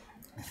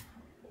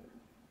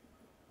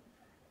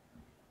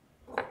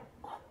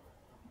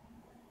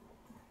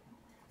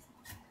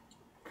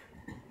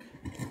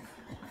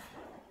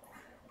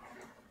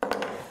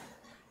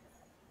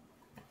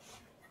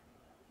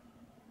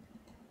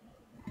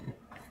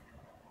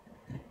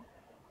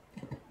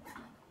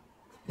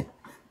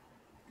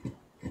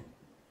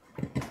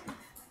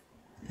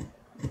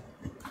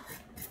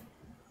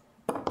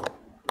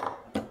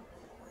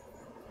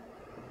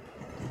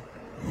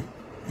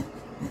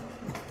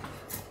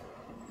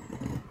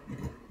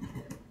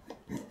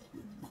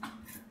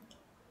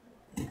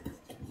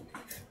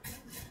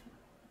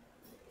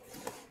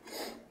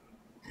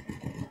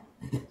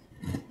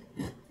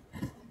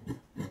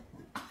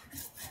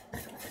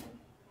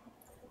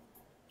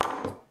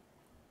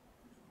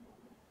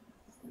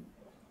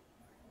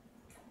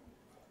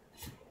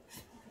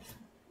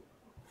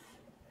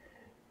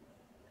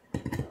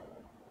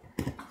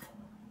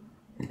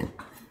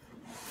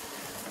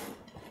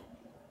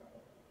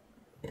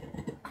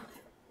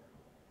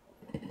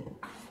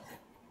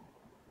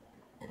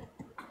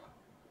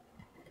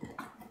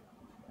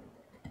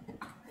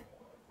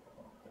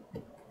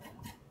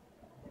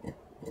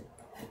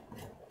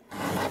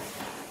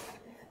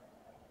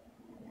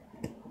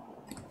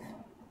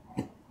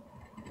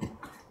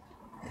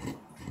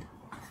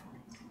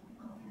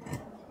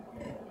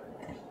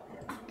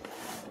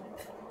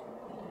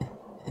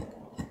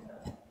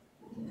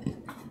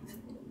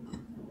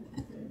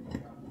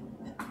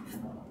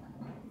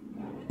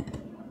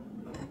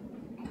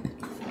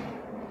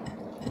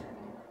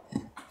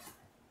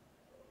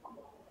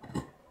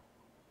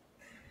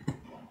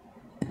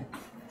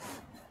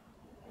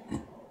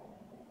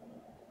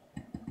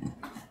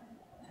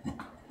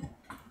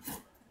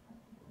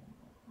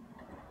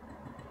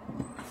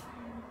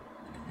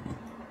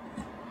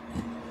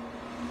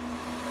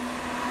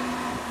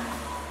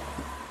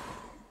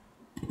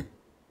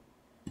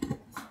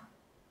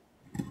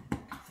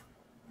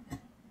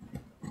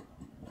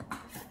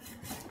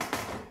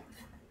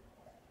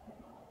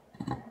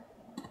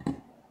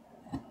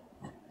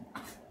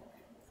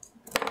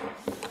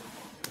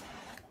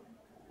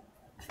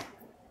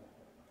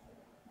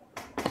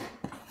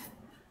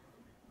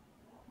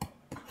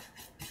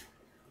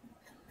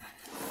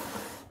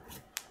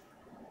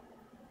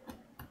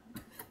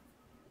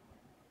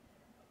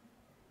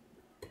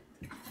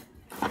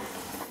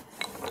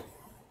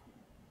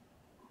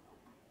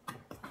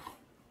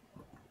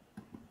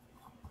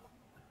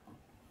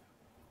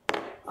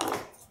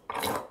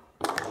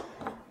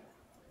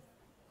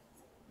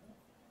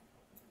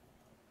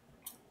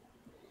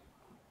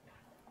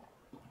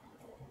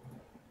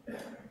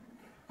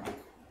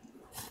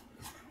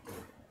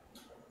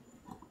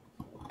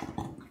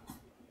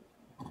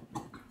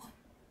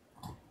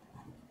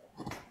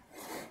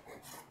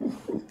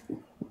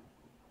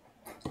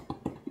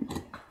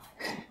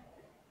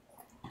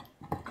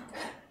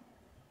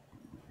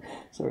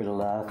 sorry to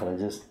laugh, but I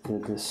just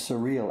the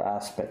surreal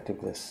aspect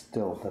of this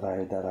still that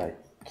I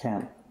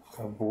can't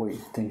avoid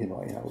thinking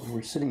about. You know,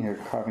 we're sitting here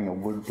carving a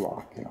wood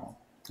block, you know,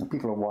 and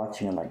people are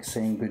watching and like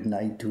saying good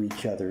night to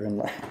each other, and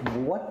like,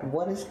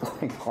 what is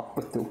going on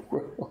with the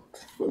world?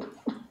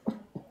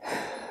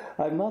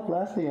 I'm not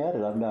laughing at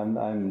it. I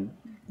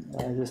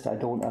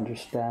don't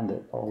understand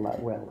it all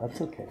that well.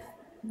 That's okay.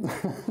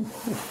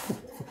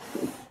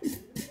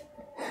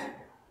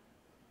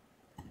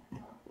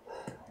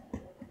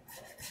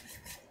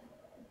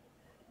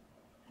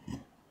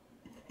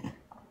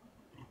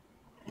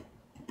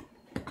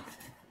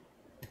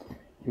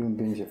 Human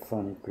beings are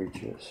funny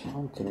creatures.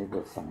 Aren't any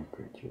good funny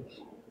creatures?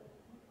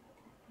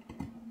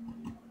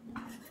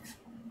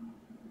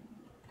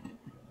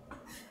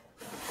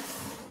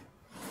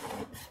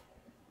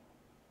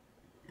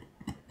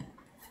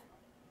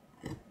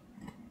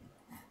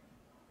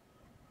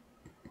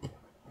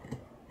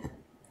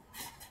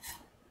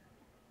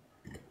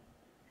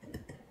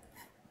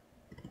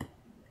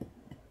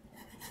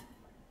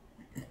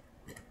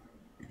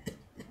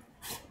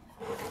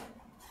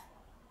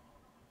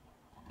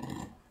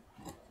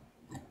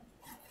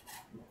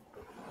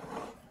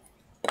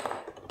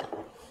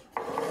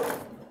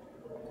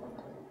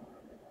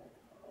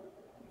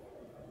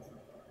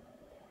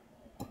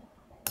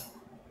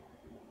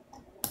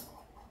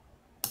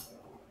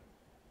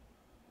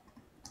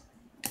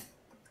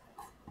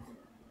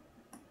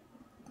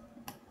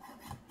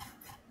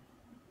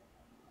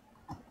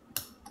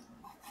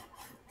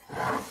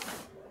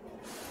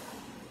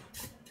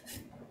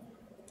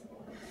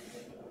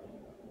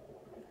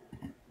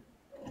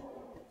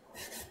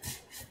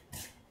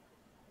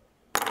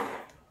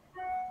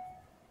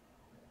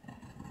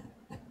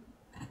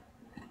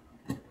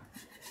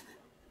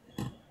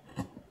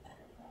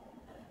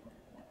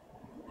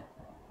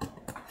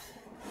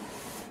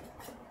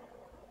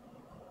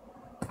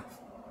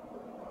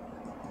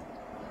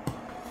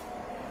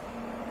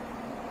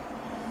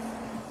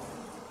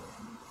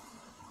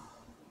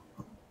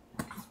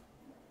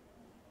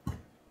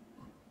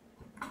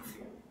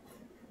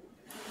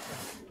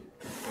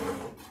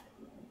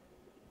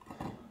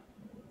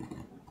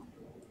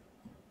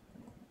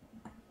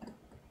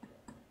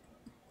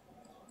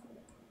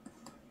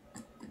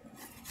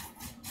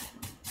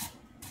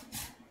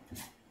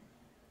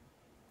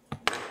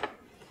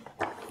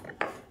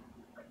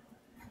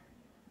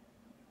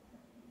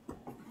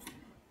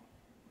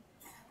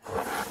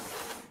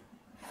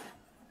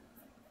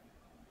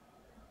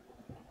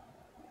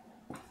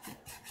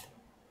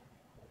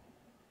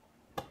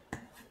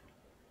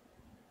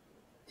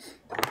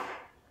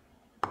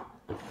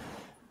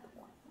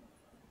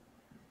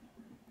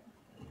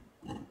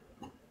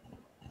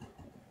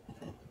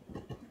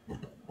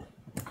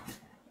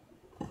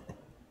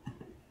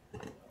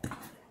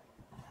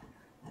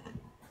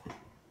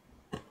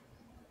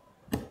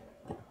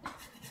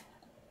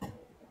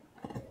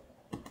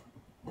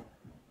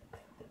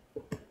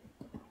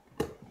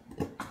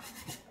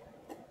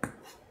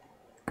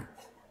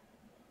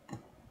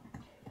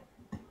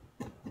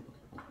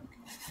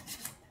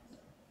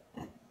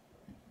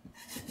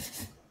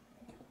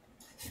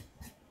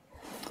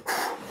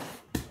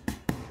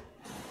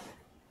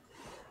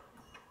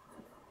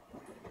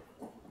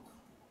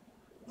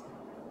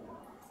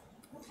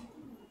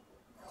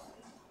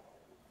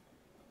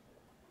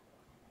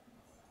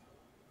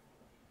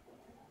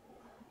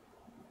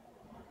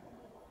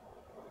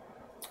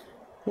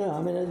 Yeah,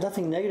 I mean,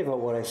 nothing negative about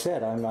what I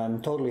said.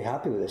 I'm totally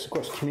happy with this. Of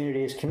course,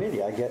 community is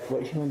community. I get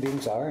what human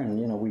beings are, and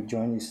you know, we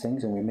join these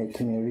things and we make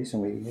communities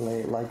and we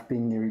like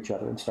being near each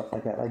other and stuff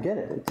like that. I get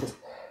it. It's just,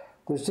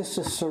 there's just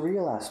a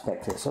surreal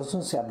aspect to this. I was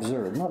going to say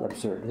absurd, not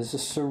absurd. There's a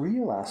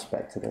surreal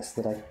aspect to this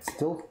that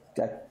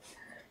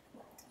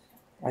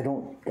I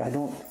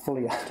don't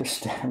fully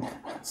understand.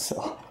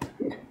 So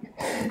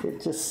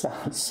it just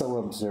sounds so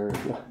absurd.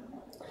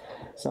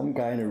 Some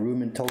guy in a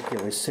room in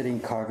Tokyo is sitting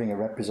carving a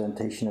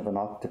representation of an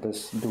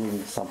octopus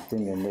doing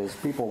something, and there's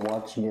people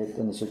watching it,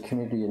 and there's a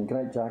community, and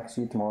good night, Jack,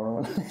 see you tomorrow,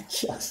 and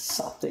it's just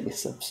something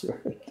is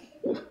absurd.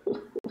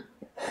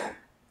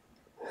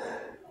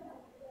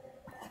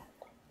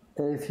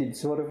 If you'd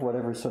sort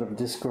of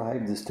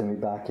described this to me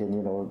back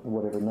in,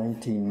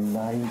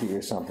 1990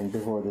 or something,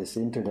 before this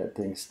internet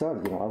thing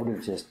started, I would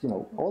have just,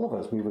 all of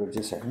us, we would have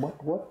just said,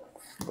 what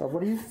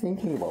are you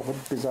thinking about?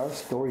 What bizarre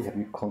story have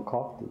you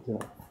concocted,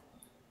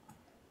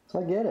 So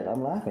I get it.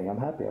 I'm laughing. I'm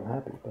happy.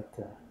 But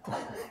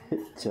it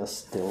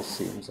just still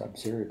seems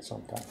absurd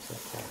sometimes.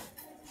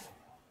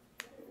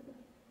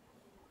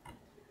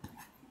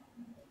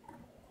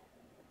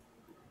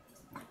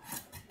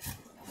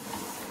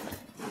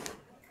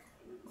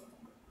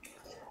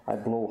 I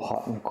blow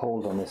hot and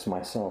cold on this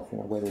myself.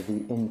 Whether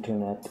the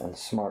internet and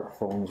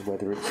smartphones,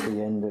 whether it's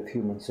the end of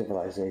human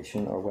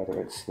civilization or whether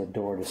it's the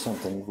door to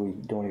something we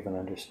don't even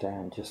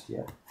understand just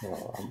yet.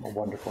 A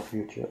wonderful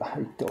future.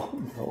 I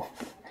don't know.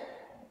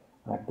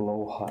 I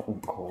blow hot and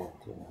cold,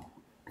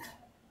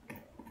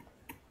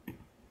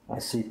 I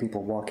see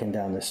people walking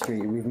down the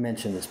street. We've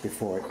mentioned this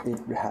before. It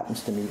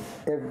happens to me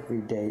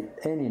every day,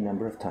 any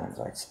number of times.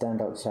 I'd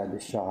stand outside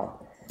the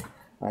shop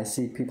I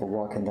see people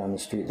walking down the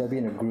street. They'll be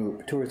in a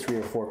group, 2 or 3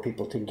 or 4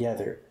 people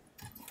together,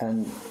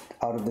 and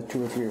out of the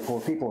 2 or 3 or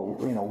 4 people,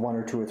 1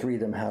 or 2 or 3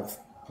 of them have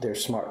their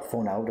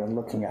smartphone out and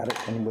looking at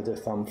it and with their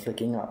thumb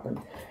flicking up, and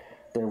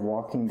they're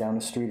walking down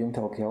the street in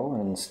Tokyo,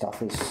 and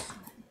stuff is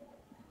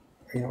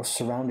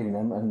surrounding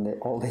them, and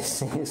all they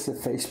see is the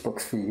Facebook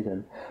feed.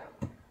 And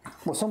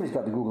well, somebody's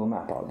got the Google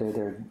map out.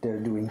 They're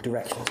doing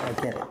directions. I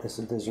get it.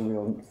 There's a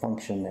real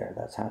function there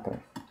that's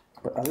happening.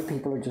 But other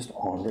people are just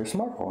on their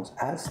smartphones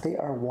as they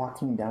are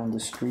walking down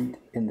the street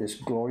in this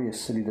glorious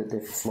city that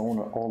they've flown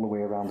all the way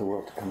around the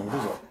world to come and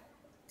visit.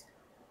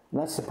 And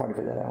that's the part of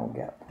it that I don't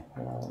get.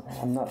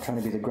 I'm not trying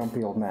to be the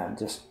grumpy old man.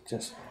 Just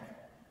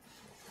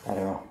I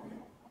don't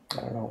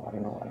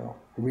know.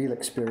 Real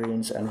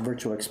experience and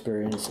virtual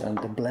experience, and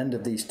the blend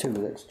of these two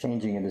that's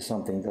changing into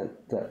something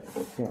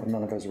that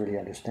none of us really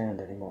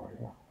understand anymore.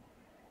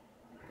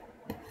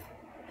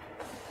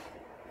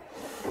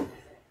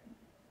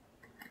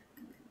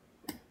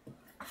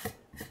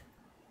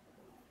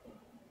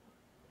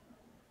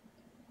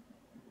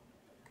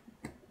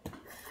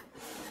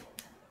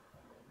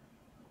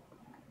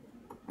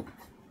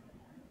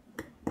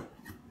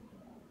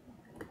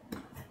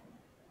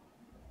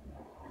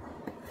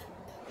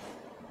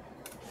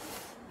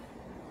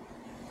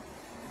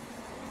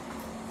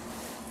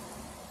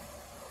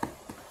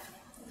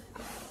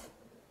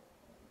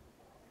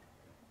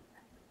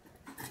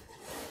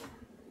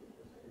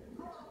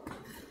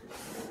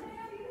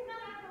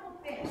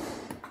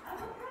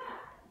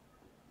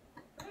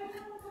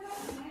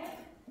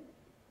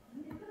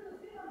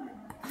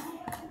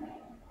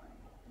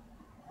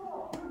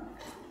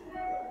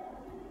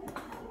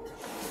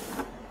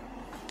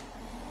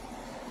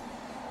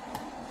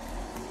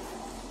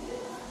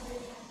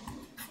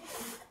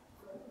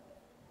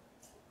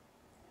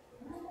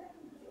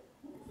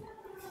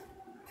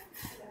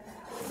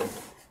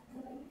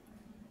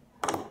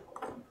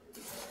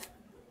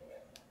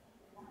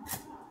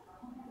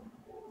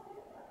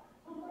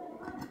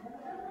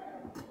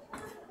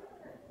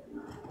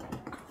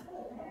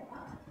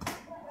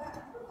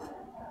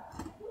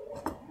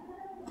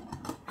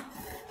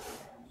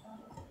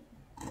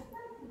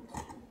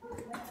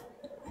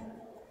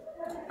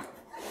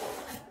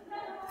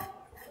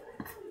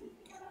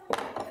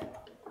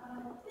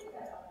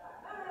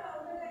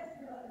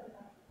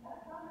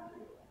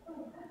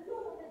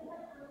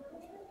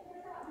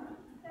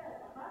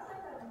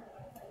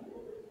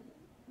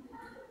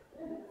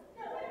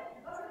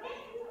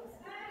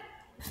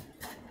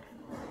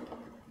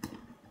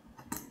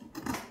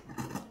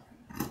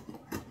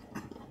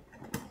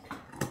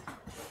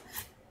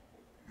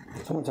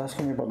 Someone's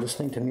asking me about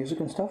listening to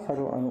music and stuff. I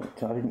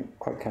didn't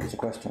quite catch the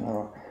question.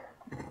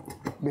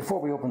 Before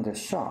we opened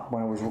this shop,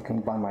 when I was working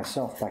by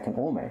myself back in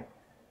Ome,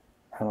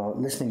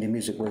 listening to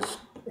music was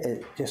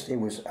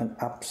an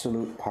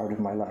absolute part of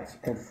my life,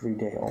 every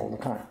day, all the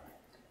time.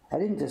 I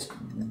didn't just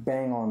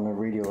bang on the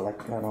radio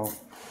like,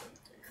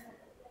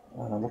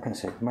 what can I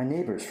say? My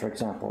neighbors, for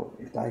example,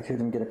 I hear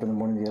them get up in the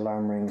morning, the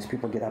alarm rings,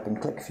 people get up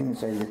and click a few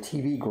minutes later, the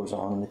TV goes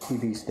on, and the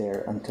TV's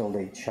there until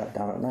they shut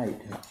down at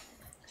night.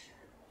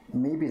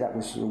 Maybe that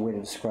was the way to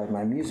describe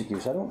my music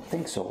use. I don't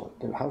think so.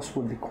 The house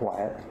would be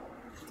quiet.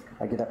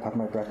 I get up, have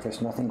my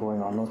breakfast, nothing going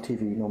on, no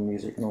TV, no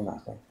music, no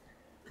nothing.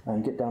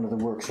 And get down to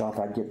the workshop,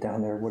 I'd get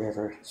down there,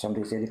 whatever, some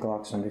days 8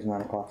 o'clock, some days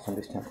 9 o'clock, some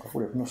days 10 o'clock,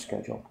 whatever, no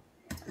schedule.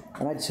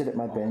 And I'd sit at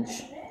my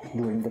bench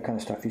doing the kind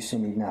of stuff you see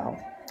me now.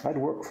 I'd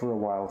work for a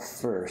while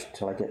first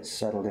till I get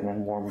settled in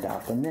and warmed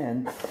up, and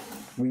then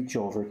reach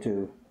over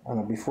to,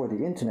 before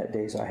the internet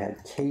days, I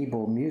had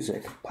cable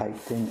music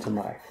piped into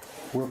my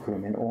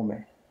workroom in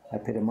Ome. I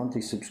paid a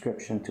monthly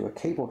subscription to a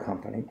cable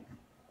company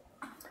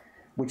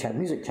which had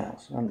music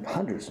channels, and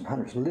hundreds,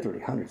 literally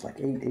hundreds, like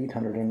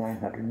 800 or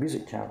 900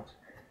 music channels.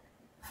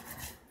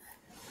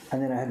 And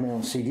then I had my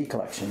own CD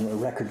collection, a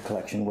record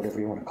collection,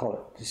 whatever you want to call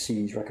it, the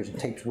CDs, records, and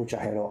tapes, which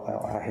I had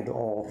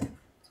all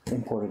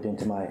imported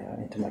into my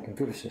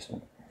computer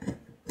system.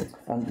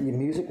 And the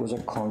music was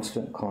a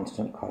constant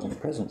cosmic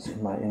presence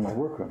in my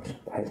workroom.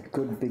 I had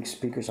good big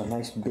speakers, a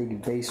nice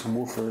big bass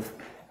woofer.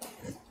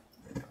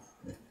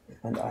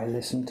 And I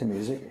listened to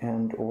music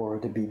and or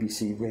the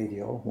BBC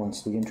radio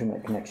once the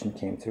internet connection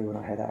came through and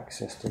I had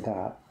access to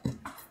that.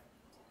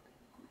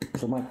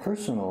 So my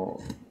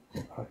personal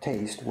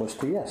taste was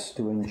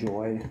to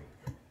enjoy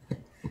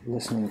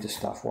listening to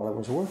stuff while I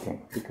was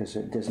working, because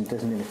it doesn't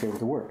interfere with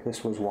the work.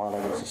 This was while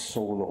I was a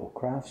solo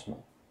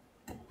craftsman.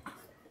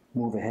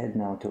 Move ahead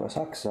now to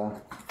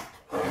Asakusa,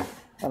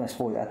 and I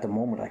suppose at the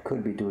moment I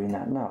could be doing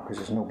that now because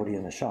there's nobody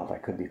in the shop. I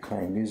could be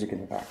playing music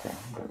in the background,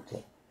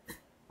 but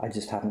I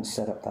just haven't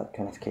set up that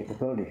kind of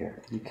capability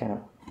here. You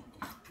can't,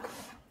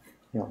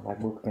 my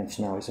workbench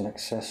now is an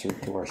accessory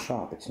to our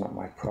shop. It's not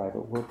my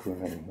private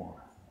workroom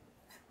anymore.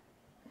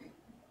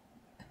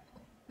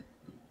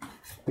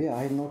 But yeah,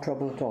 I had no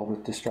trouble at all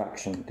with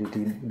distraction.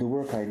 The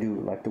work I do,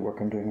 like the work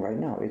I'm doing right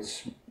now,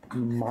 it's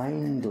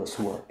mindless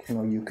work.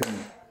 You can,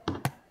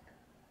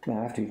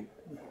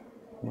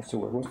 what's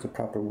the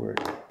proper word?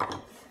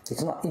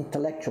 It's not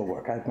intellectual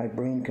work. My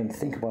brain can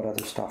think about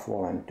other stuff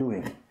while I'm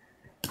doing.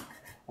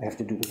 I have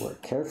to do the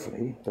work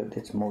carefully, but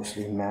it's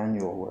mostly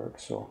manual work,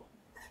 so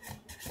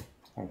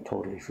I'm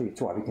totally free.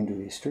 That's why we can do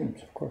these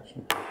streams, of course.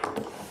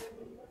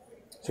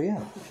 So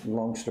yeah,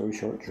 long story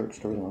short, short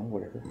story long,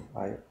 whatever.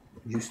 I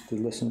used to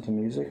listen to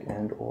music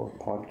and or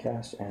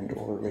podcasts and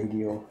or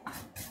radio.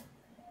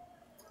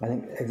 I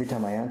think every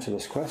time I answer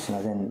this question,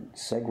 I then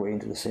segue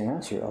into the same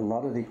answer. A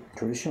lot of the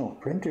traditional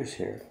printers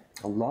here,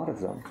 a lot of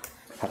them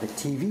have a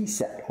TV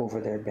set over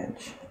their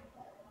bench.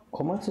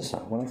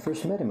 Komatsu-san, when I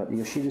first met him at the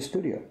Yoshida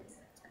studio,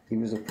 he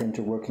was a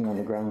printer working on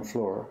the ground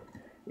floor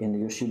in the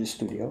Yoshida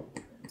studio.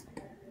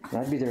 And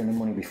I'd be there in the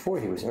morning before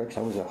he was there, because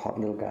I was a hot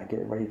little guy,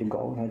 get ready to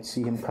go. And I'd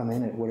see him come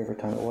in at whatever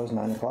time it was,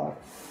 9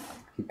 o'clock.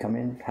 He'd come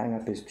in, hang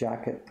up his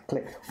jacket,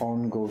 click,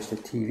 on goes the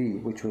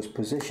TV, which was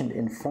positioned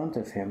in front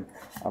of him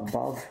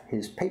above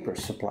his paper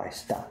supply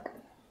stack.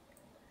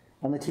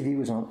 And the TV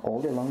was on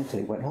all day long until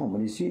he went home.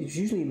 And it's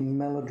usually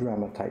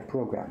melodrama type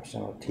programs, you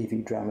know,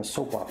 TV dramas,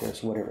 soap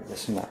operas, whatever,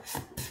 this and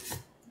that.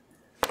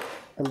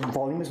 And the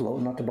volume is low,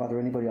 not to bother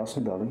anybody else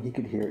in the building. He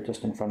could hear it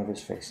just in front of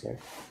his face there.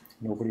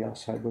 Nobody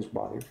outside was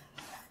bothered.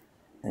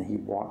 And he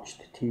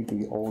watched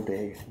TV all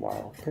day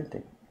while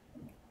printing.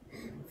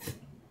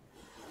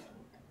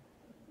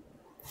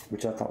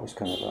 Which I thought was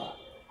kind of a,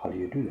 how do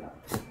you do that?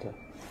 But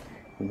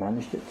he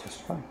managed it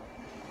just fine.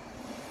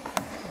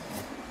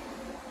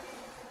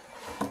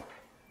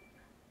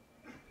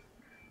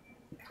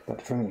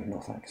 But for me, no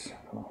thanks.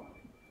 No.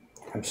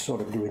 I'm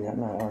sort of doing that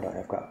now, aren't I?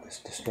 I've got this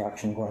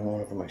distraction going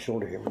on over my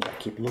shoulder here, which I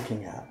keep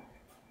looking at.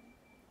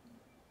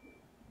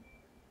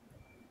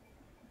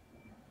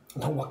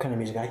 Now, what kind of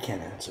music? I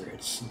can't answer.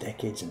 It's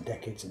decades and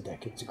decades and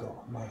decades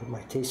ago.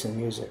 My tastes in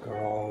music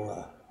are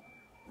all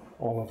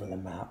over the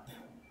map.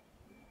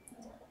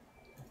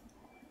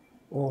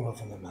 All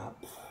over the map.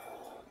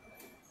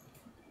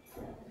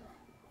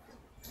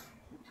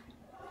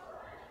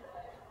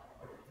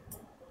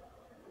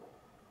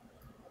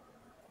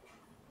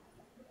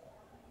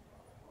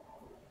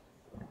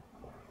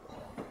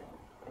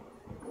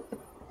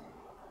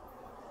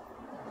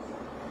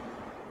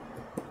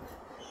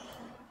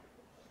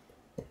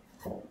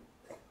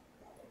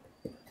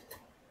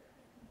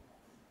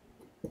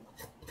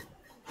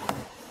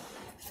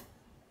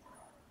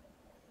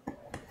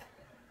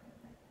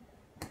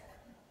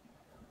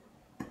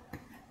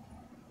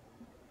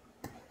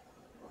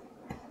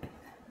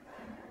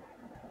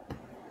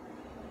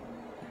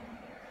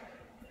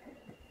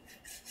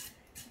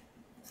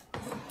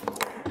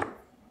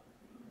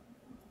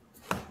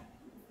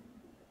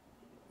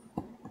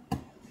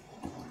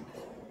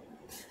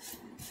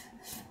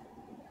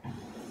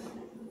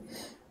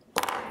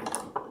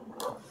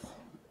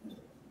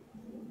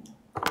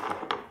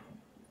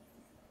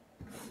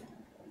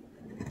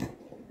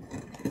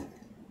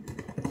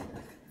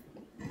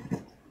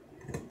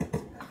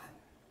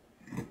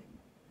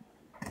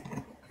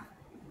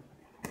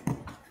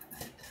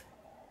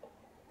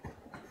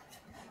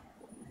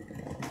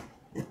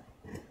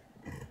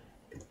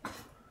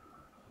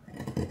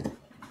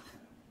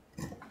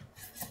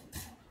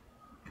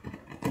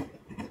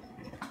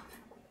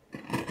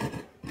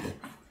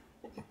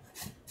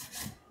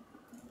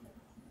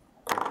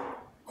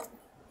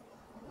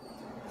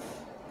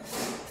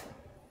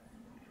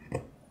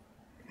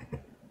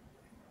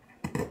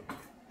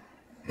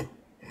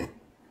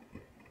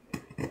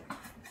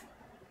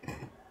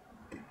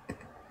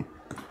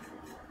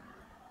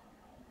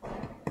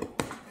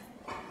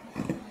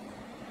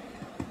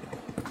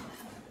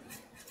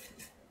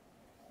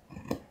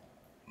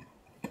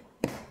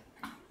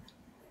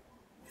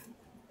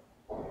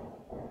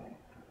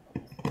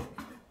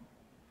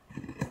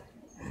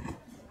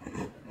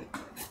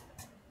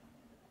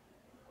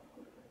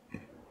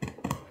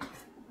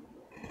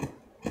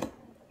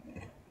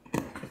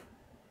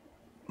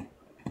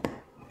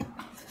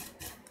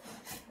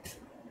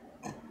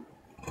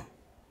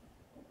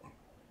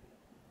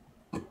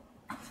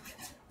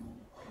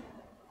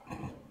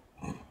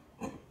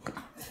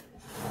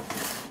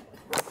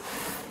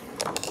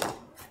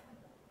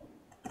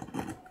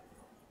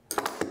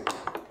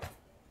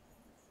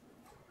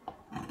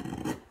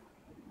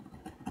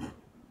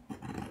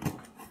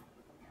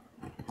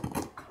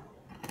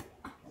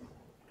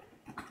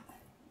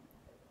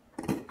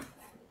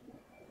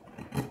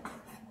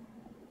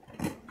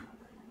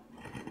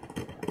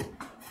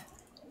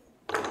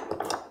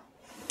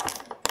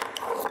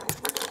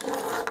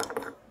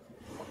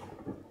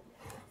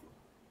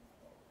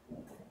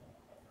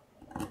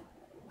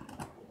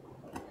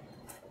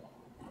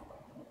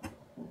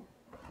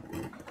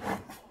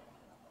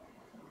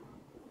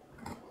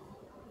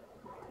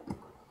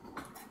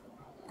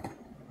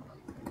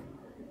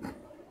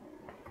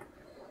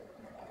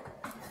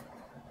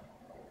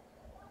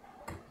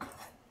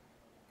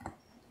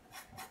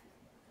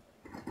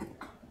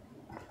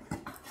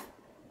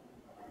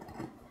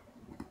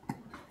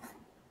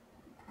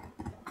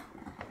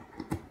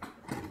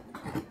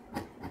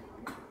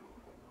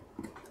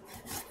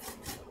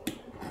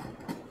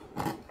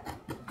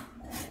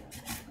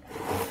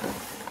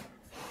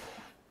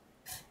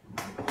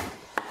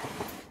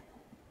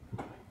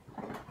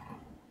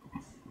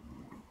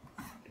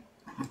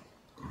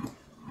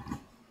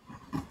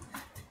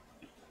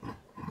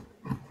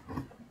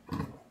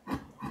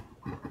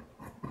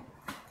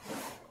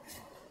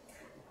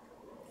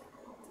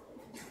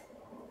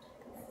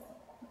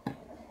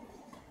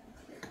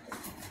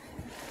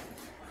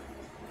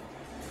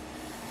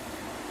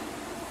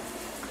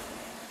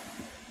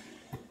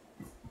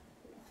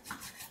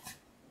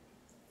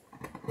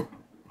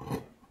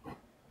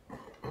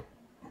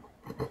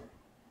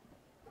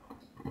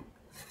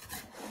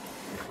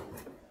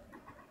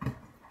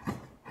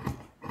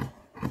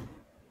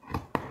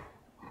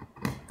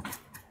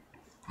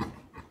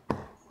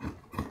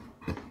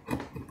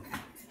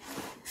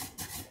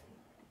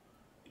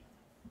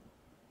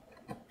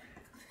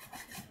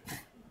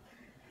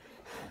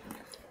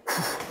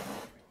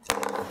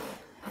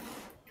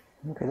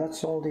 Okay,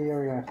 that's all the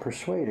area I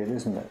persuaded,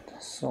 isn't it?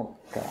 So,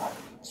 God.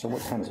 So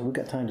what time is it? We've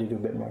got time to do a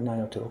bit more.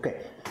 9:02.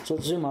 Okay, so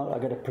let's zoom out. I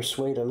got to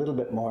persuade a little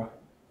bit more.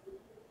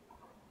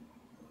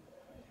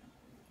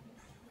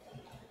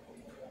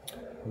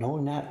 No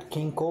Nat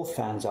King Cole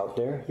fans out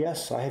there.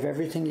 Yes, I have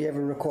everything he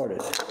ever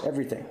recorded.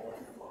 Everything.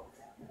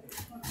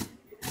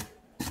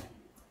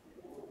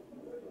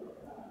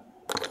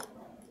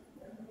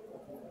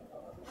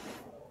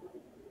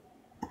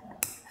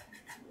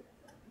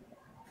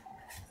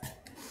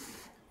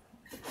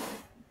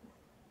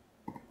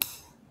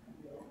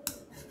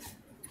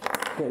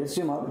 Okay, let's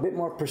zoom out. A bit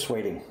more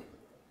persuading.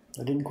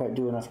 I didn't quite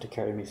do enough to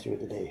carry me through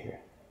the day here.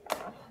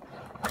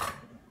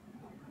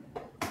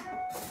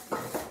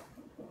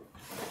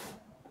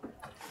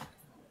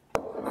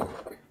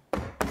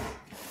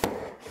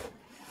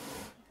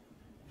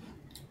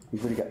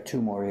 We've really got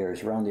two more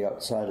ears around the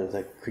outside of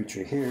the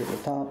creature here at the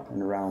top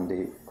and around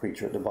the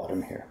creature at the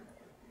bottom here.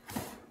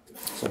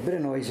 So a bit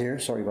of noise here,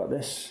 sorry about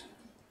this.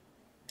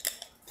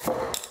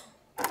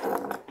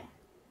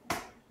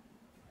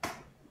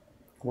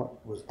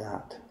 What was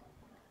that?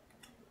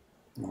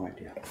 No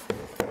idea.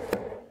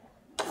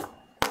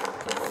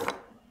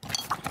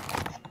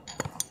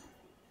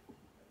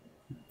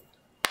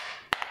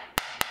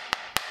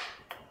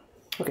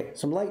 Okay,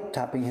 some light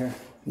tapping here,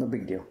 no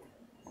big deal.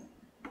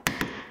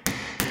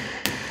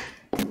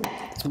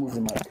 Let's move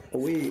the mic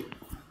away.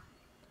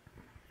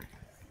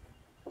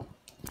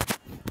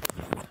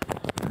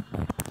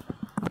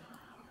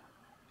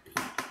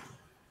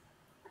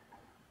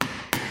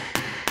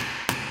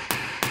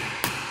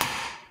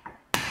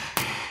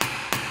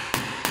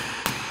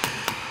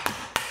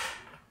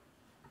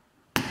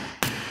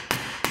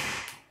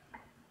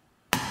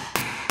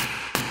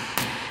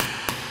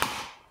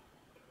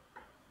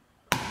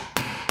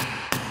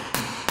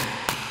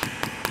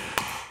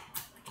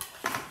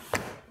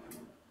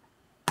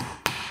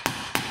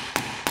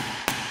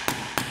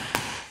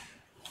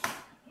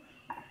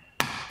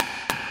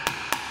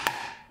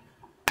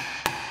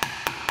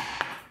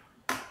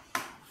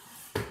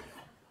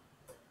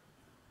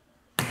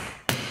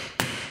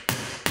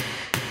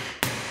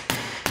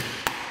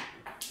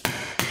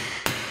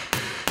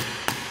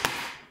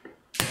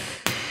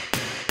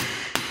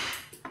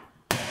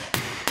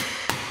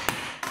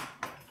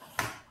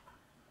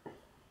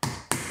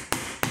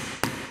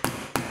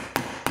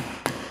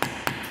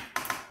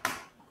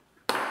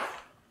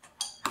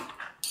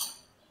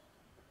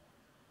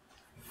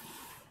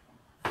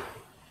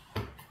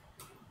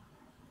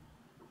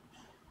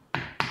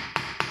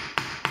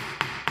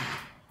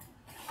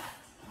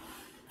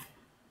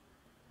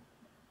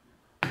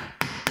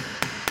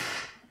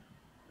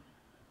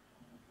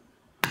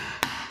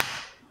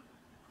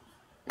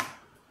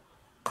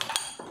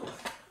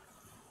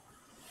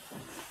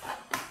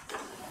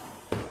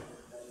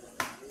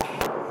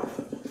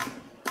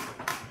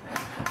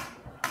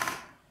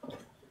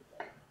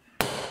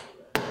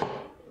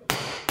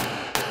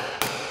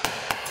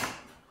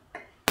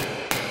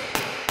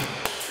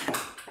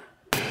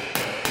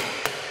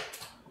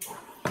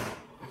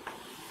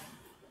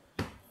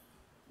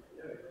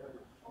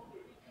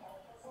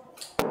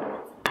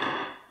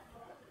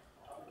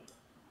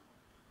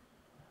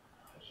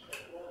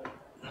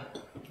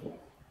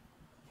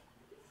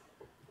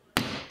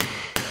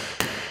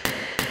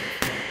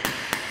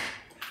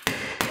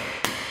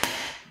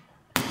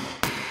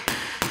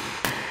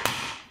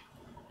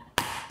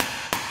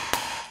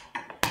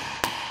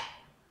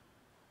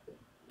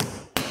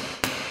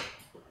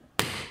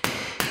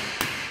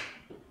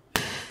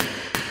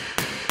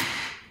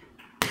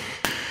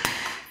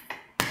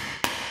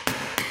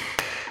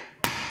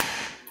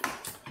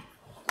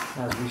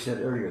 As we said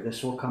earlier,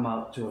 this will come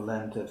out to a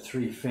length of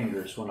 3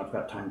 fingers when I've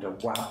got time to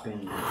whap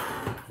in,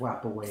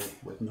 whap away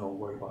with no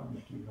worry about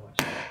making noise.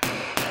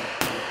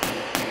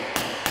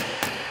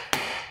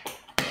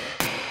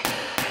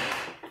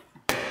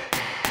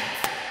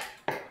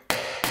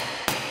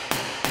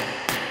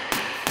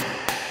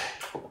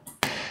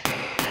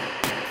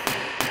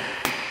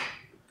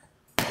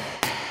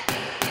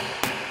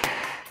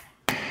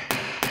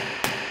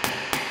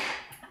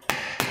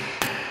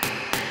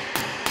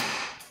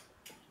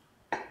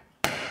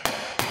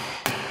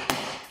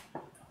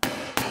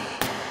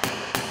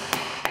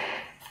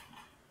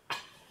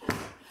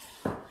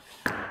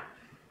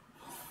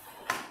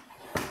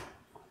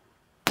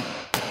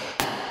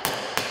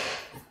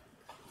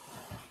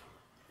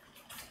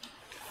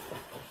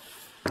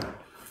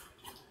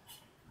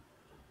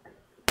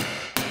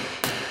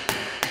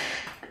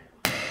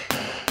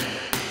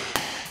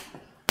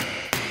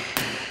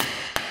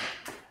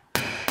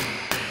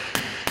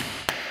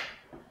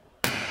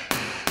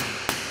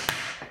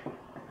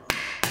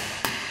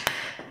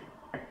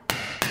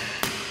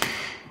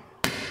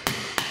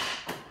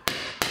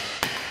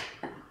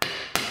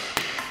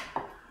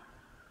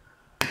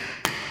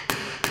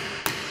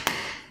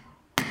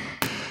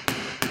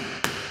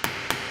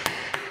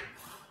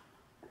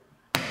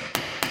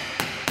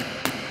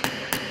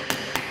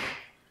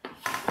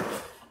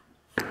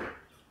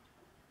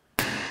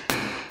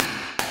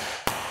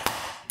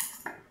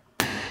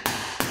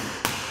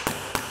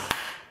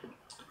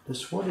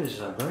 This wood is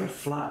a very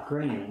flat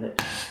grain and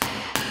it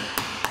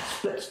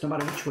splits no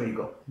matter which way you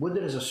go. Wood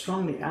that is a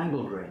strongly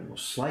angled grain will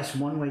slice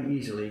one way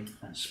easily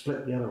and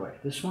split the other way.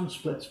 This one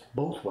splits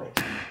both ways.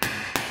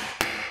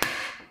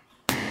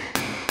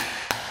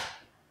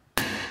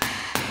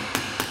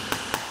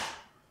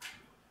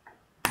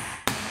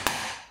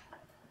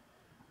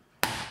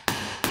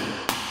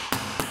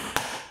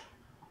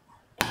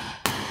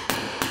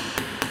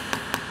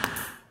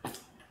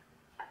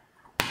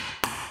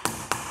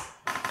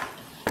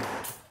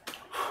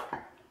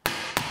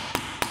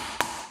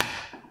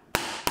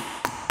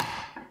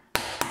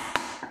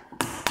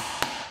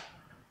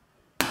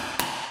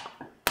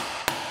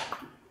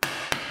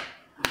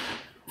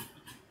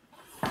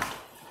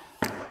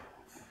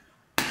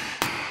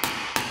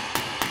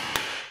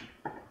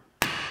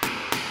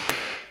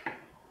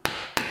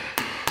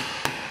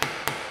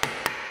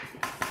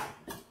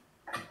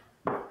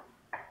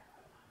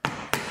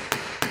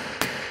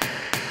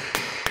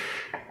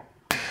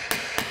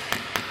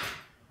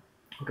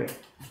 Okay,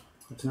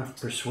 that's enough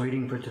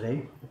persuading for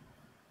today.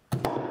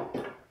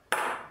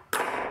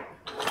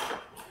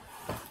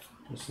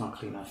 Let's not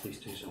clean off these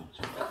two zones.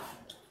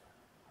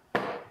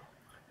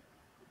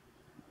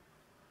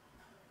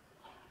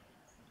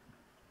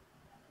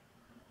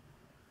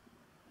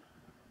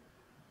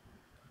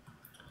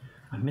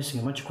 I'm missing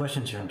a bunch of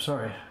questions here, I'm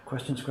sorry.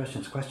 Questions.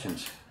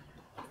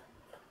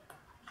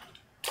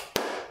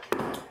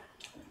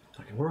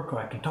 I can work or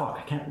I can talk.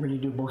 I can't really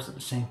do both at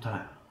the same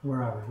time.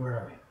 Where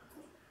are we?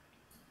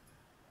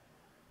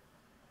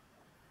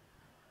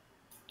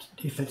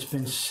 If it's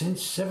been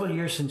several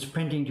years since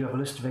printing, do you have a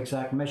list of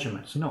exact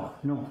measurements? No.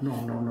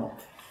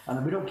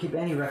 And we don't keep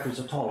any records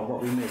at all of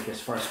what we make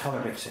as far as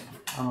color mixing.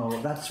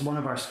 That's one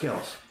of our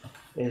skills,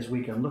 is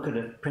we can look at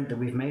a print that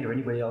we've made or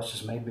anybody else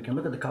has made. We can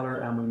look at the color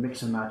and we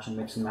mix and match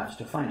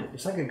to find it.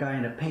 It's like a guy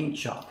in a paint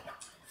shop.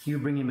 You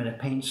bring him in a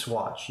paint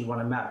swatch. You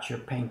want to match your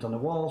paint on the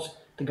walls.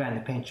 The guy in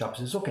the paint shop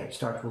says, okay,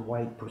 starts with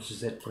white, puts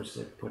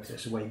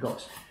this, away he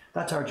goes.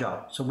 That's our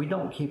job. So we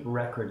don't keep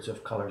records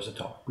of colors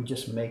at all. We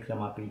just make them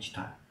up each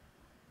time.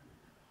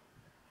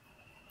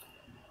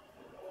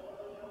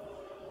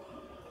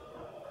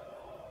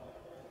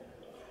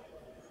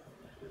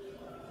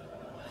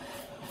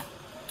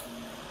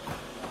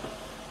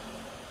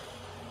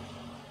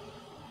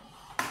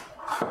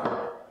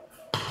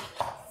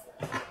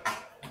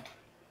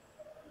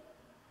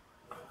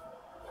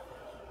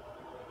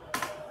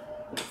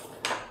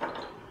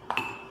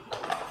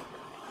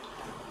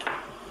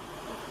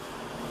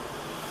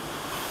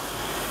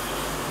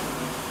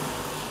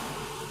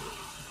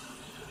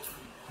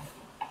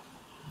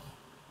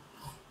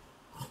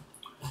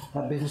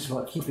 That business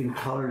about keeping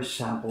color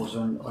samples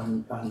and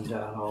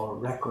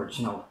records,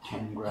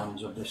 10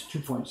 grams of this,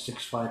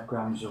 2.65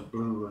 grams of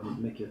blue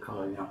and make your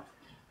color,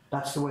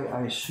 That's the way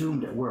I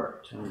assumed it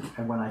worked.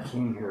 And when I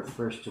came here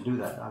first to do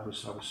that, I was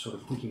sort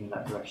of thinking in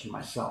that direction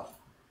myself.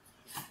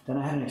 Then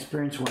I had an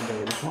experience one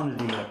day with one of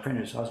the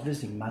printers. I was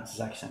visiting Mats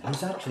Zackson.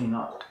 He's actually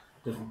not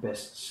the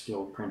best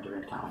skilled printer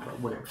in town, but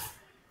whatever.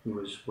 He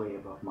was way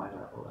above my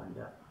level. And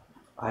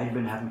I'd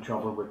been having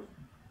trouble with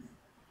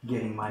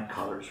getting my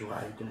colors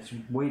right. And it's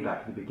way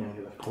back at the beginning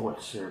of the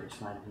Poet series,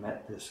 and I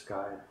met this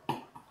guy.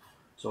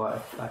 So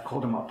I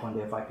called him up one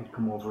day if I could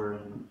come over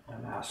and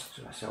ask.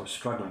 I said I was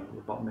struggling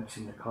about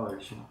mixing the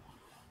colors,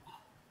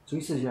 So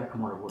he says, yeah,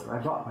 come on over. I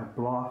brought my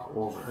block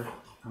over,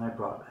 and I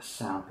brought a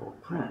sample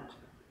print.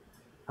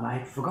 And I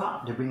had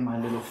forgotten to bring my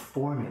little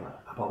formula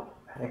about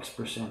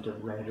X%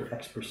 of red or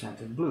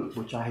X% of blue,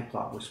 which I had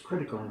thought was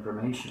critical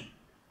information.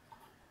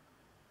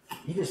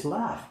 He just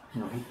laughed.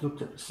 He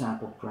looked at the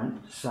sample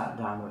print, sat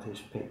down with his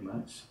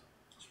pigments,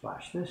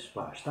 splash this,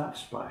 splash that,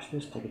 splash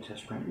this, take a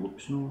test print,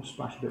 whoops, no,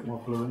 splash a bit more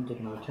blue and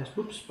take another test,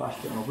 whoops, splash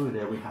a bit more blue,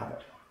 there we have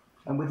it.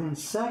 And within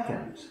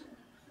seconds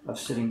of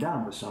sitting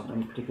down with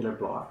any particular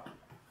block,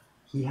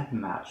 he had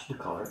matched the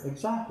color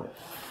exactly.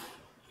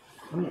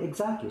 I mean,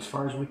 exactly as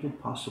far as we could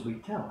possibly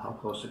tell how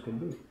close it could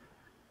be.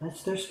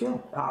 That's their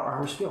skill,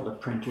 our skill, the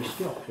printer's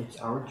skill. It's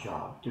our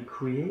job to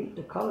create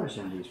the colors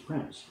in these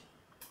prints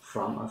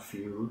from a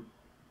few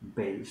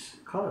base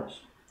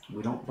colors.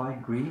 We don't buy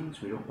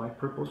greens, we don't buy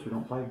purples, we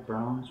don't buy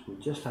browns. We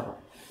just have a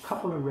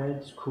couple of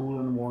reds, cool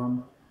and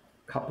warm,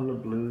 couple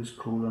of blues,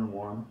 cool and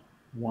warm,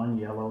 one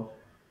yellow,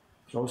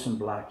 throw some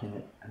black in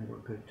it, and we're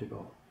good to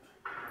go.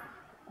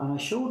 And I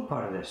showed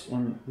part of this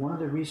in one of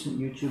the recent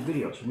YouTube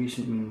videos,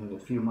 recent meaning a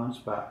few months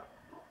back.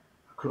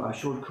 I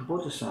showed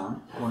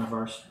Kubota-san, one of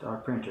our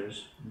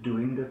printers,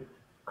 doing the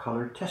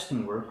color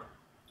testing work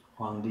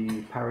on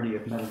the parody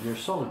of Metal Gear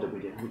Solid that we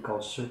did, we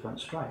called Serpent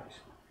Strikes.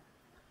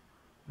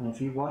 And if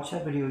you watch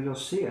that video, you'll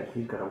see it.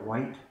 He's got a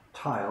white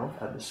tile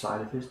at the side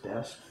of his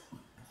desk.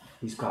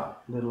 He's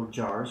got little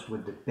jars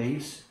with the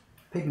base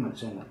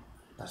pigments in them.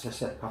 As I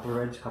said, a couple of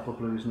reds, a couple of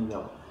blues, and a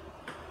yellow.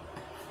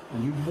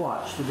 And you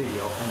watch the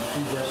video,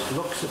 and he just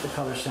looks at the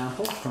color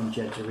sample from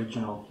Jed's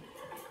original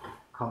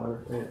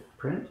color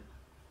print.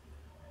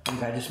 And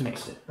the guy just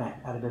mixed it. Bang,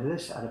 add a bit of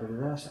this, add a bit of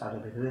this, add a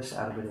bit of this,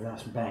 add a bit of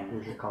this, bang,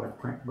 there's your colored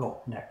print,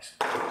 go,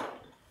 next.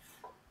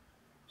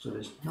 So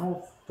there's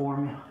no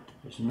formula,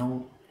 there's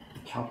no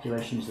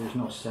calculations, there's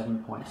no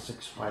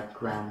 7.65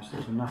 grams,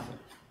 there's nothing.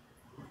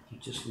 You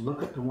just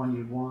look at the one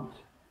you want,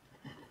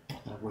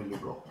 and away you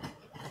go.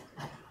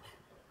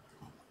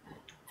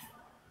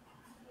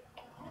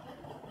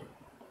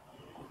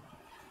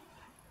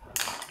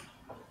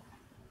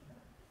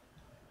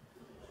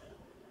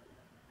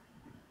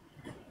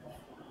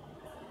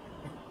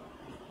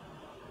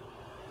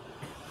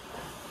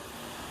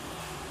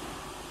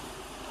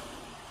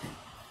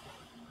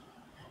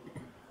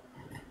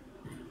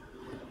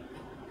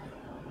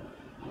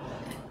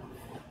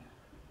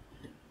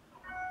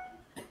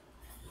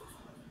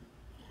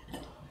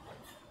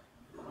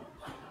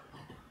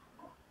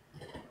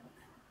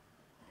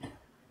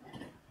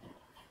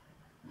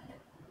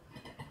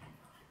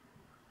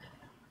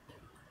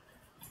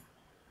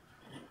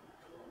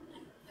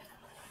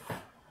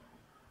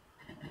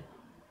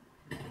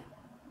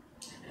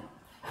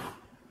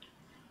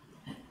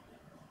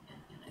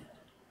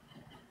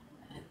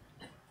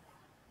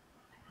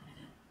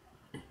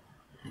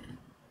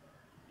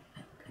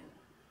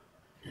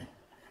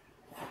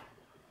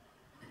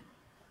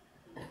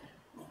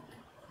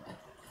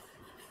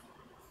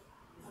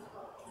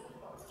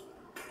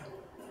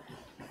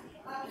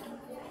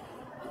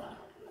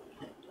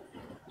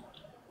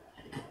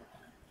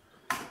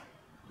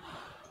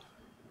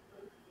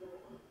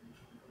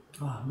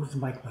 Oh, move the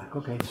mic back.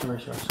 Okay,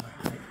 sorry.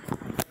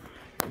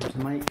 There's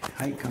the mic,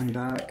 height coming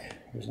back.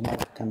 There's the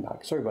mic, come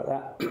back. Sorry about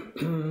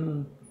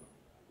that.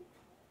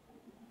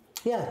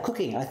 Yeah,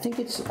 cooking. I think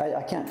it's,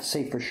 I can't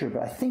say for sure,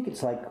 but I think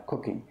it's like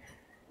cooking.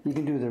 You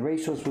can do the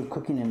ratios with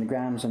cooking in the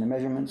grams and the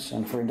measurements,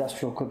 and for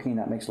industrial cooking,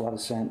 that makes a lot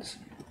of sense.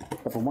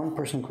 But for one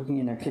person cooking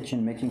in their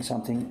kitchen, making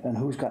something, and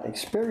who's got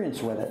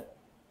experience with it,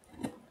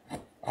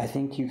 I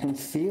think you can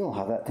feel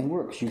how that thing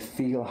works. You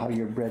feel how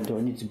your bread dough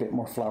needs a bit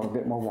more flour, a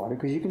bit more water,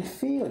 because you can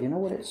feel, you know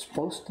what it's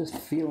supposed to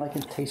feel like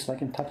and taste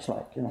like and touch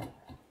like, you know.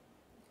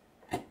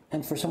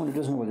 And for someone who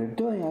doesn't know what they're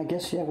doing, I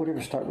guess, yeah,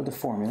 whatever, start with the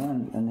formula,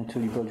 and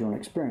until you build your own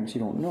experience,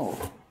 you don't know.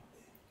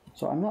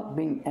 So I'm not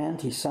being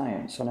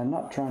anti-science, and I'm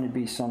not trying to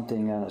be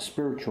something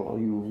spiritual.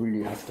 You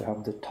really have to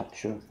have the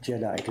touch of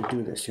Jedi to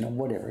do this, you know,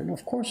 whatever. And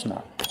of course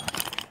not.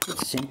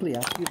 It's simply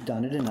after you've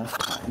done it enough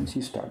times,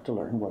 you start to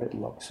learn what it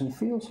looks and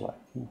feels like.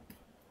 You know?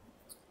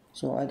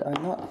 So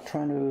I'm not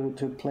trying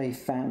to play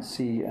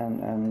fancy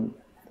and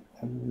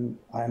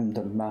I'm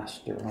the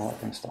master and all that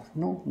kind of stuff.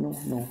 No.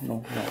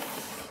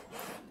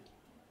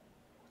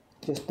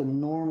 Just the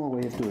normal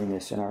way of doing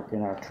this in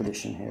our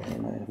tradition here,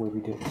 in the way we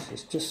do this.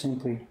 It's just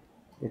simply,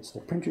 it's the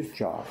printer's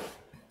job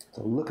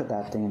to look at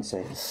that thing and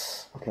say,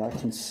 okay, I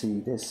can see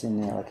this in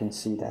there, I can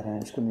see that, and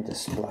I'm just going to need to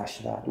splash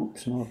that.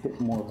 Oops, no, a bit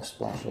more of a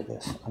splash of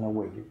this, and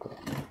away you go.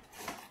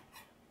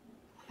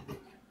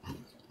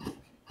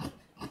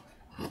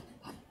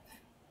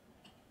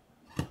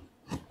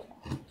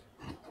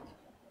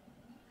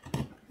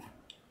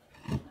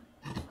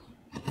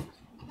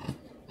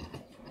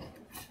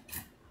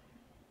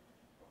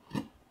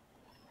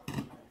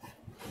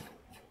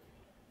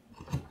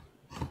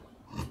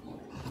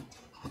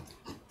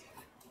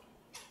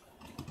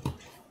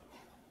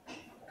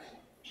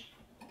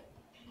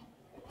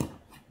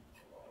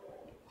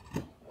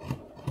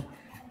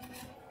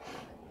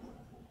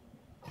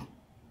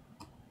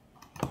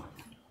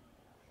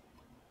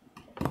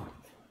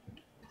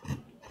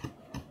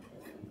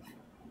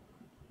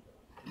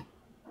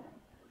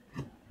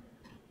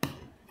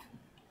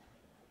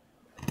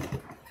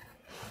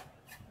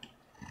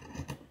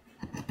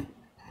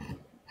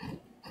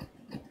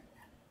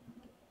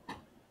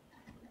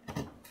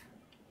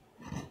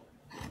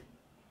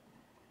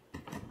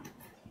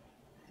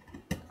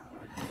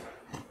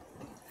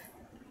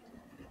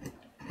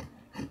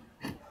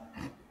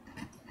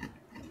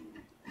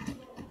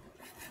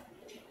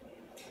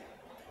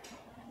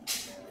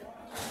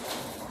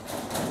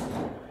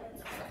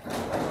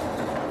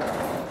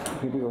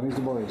 Here we go, here's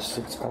the boys.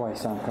 It's Kawaii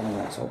sound coming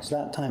out. So it's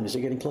that time. Is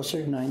it getting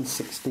closer?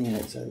 9:16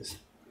 it says.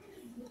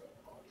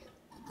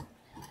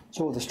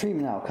 So the stream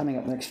now, coming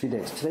up the next few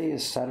days. Today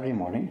is Saturday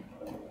morning.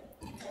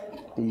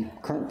 The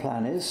current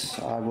plan is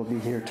I will be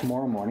here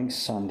tomorrow morning,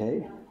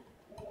 Sunday.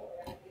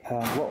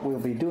 What we'll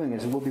be doing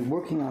is we'll be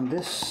working on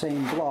this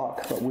same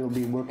block, but we'll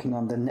be working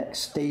on the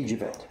next stage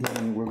of it.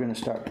 Meaning we're going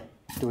to start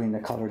doing the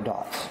colored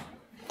dots.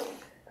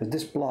 Because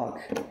this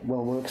block,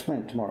 well, we'll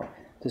explain it tomorrow.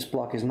 This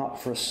block is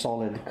not for a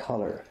solid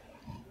color.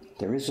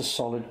 There is a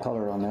solid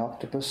color on the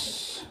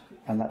octopus,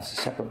 and that's a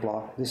separate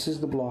block. This is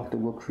the block that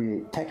will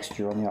create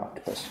texture on the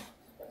octopus.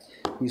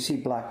 You see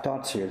black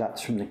dots here,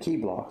 that's from the key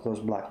block.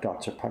 Those black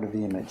dots are part of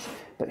the image.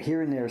 But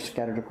here and there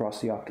scattered across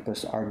the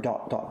octopus are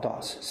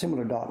dots,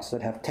 similar dots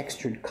that have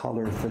textured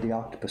color for the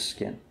octopus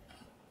skin.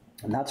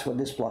 And that's what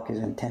this block is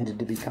intended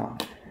to become.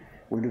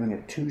 We're doing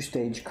a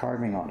two-stage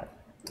carving on it.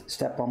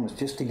 Step one was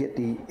just to get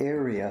the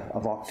area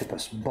of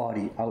octopus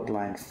body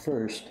outlined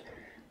first.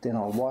 Then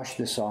I'll wash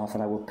this off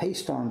and I will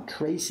paste on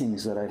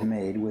tracings that I've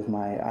made with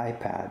my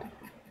iPad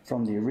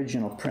from the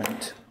original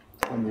print,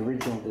 from the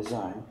original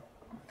design.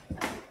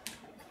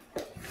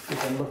 You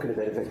can look at a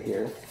bit of it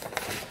here.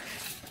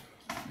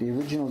 the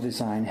original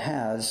design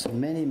has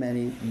many,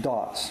 many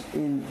dots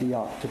in the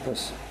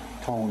octopus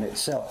tone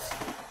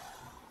itself.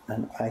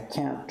 And I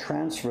can't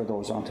transfer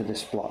those onto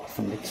this block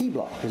from the key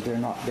block because they're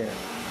not there.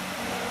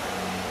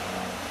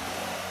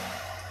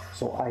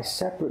 So I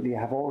separately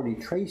have already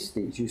traced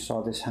these. You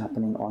saw this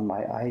happening on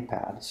my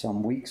iPad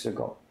some weeks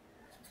ago.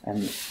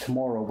 And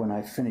tomorrow when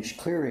I finish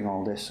clearing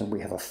all this and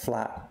we have a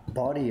flat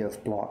body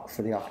of block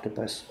for the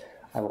octopus,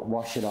 I will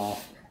wash it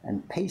off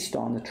and paste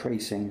on the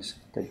tracings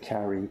that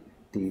carry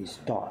these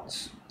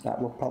dots. That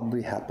will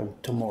probably happen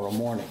tomorrow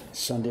morning,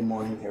 Sunday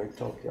morning here in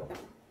Tokyo.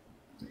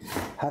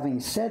 Having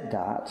said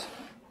that,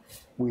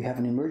 we have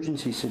an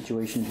emergency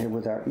situation here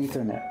with our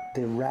Ethernet.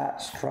 The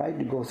rats tried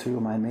to go through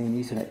my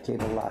main Ethernet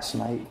cable last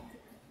night.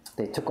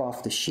 They took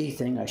off the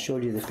sheathing. I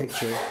showed you the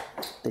picture.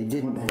 They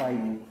didn't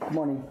bite,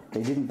 morning,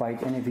 they didn't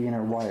bite any of the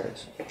inner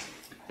wires.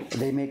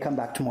 They may come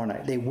back tomorrow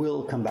night. They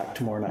will come back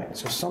tomorrow night.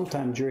 So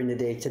sometime during the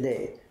day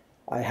today,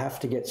 I have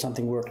to get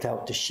something worked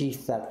out to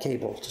sheath that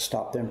cable to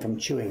stop them from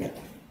chewing it.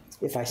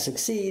 If I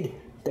succeed,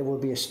 there will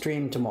be a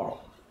stream tomorrow.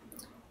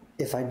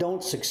 If I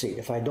don't succeed,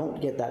 if I don't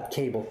get that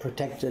cable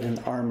protected and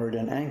armored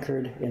and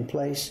anchored in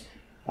place,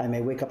 I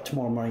may wake up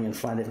tomorrow morning and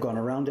find they've gone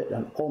around it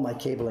and all my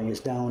cabling is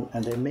down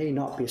and there may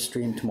not be a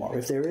stream tomorrow.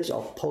 If there is,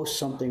 I'll post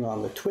something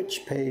on the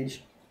Twitch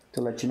page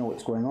to let you know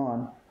what's going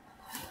on.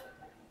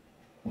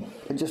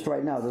 But just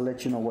right now, to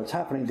let you know what's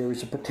happening, there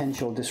is a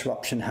potential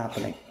disruption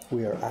happening.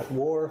 We are at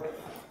war.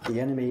 The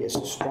enemy is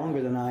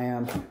stronger than I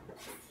am.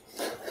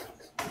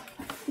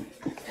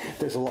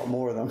 There's a lot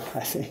more of them,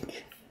 I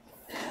think.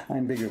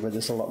 I'm bigger, but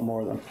there's a lot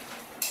more of them.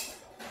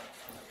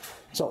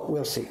 So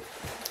we'll see.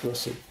 We'll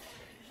see.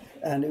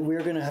 And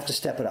we're going to have to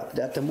step it up.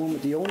 At the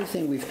moment, the only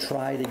thing we've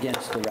tried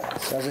against the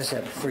rats, as I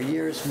said, for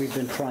years we've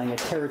been trying a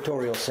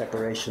territorial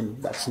separation.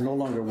 That's no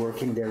longer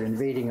working. They're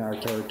invading our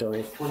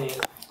territory.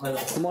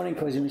 Good morning,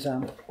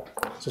 Kozumi-san.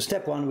 So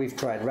step one, we've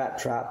tried rat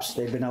traps.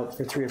 They've been out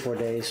for 3 or 4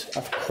 days.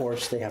 Of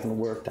course, they haven't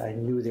worked. I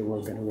knew they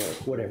weren't going to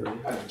work, whatever.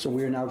 So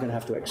we're now going to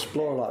have to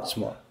explore lots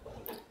more.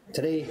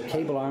 Today,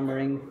 cable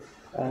armoring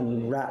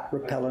and rat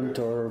repellent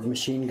or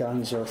machine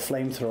guns or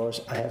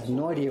flamethrowers. I have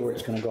no idea where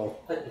it's going to go.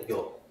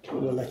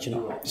 We'll let you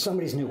know.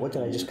 Somebody's new. What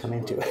did I just come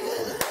into?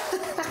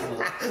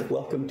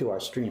 Welcome to our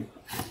stream.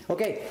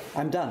 Okay,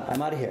 I'm done.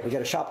 I'm out of here. We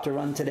got a shop to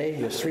run today.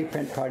 There's 3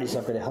 print parties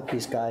I've got to help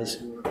these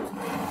guys.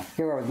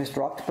 Here we are with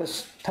Mr.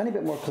 Octopus. Tiny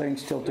bit more clearing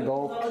still to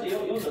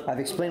go. I've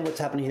explained what's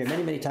happening here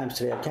many, many times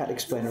today. I can't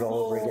explain it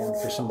all over again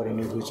for somebody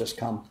new who's just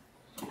come.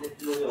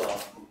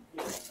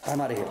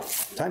 I'm out of here.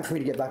 Time for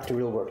me to get back to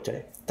real work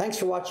today. Thanks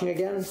for watching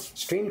again.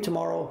 Stream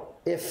tomorrow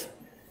if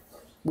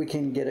we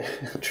can get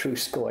a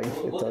truce going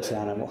with those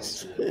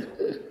animals.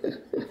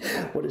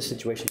 What a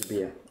situation to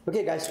be in.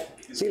 Okay, guys.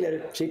 See you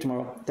later. See you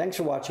tomorrow. Thanks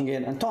for watching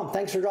again. And Tom,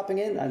 thanks for dropping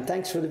in, and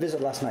thanks for the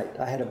visit last night.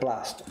 I had a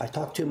blast. I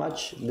talked too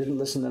much, didn't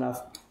listen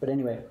enough. But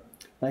anyway,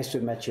 nice to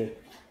have met you.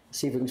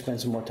 See if we can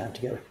spend some more time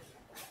together.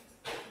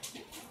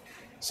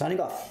 Signing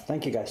off.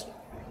 Thank you, guys.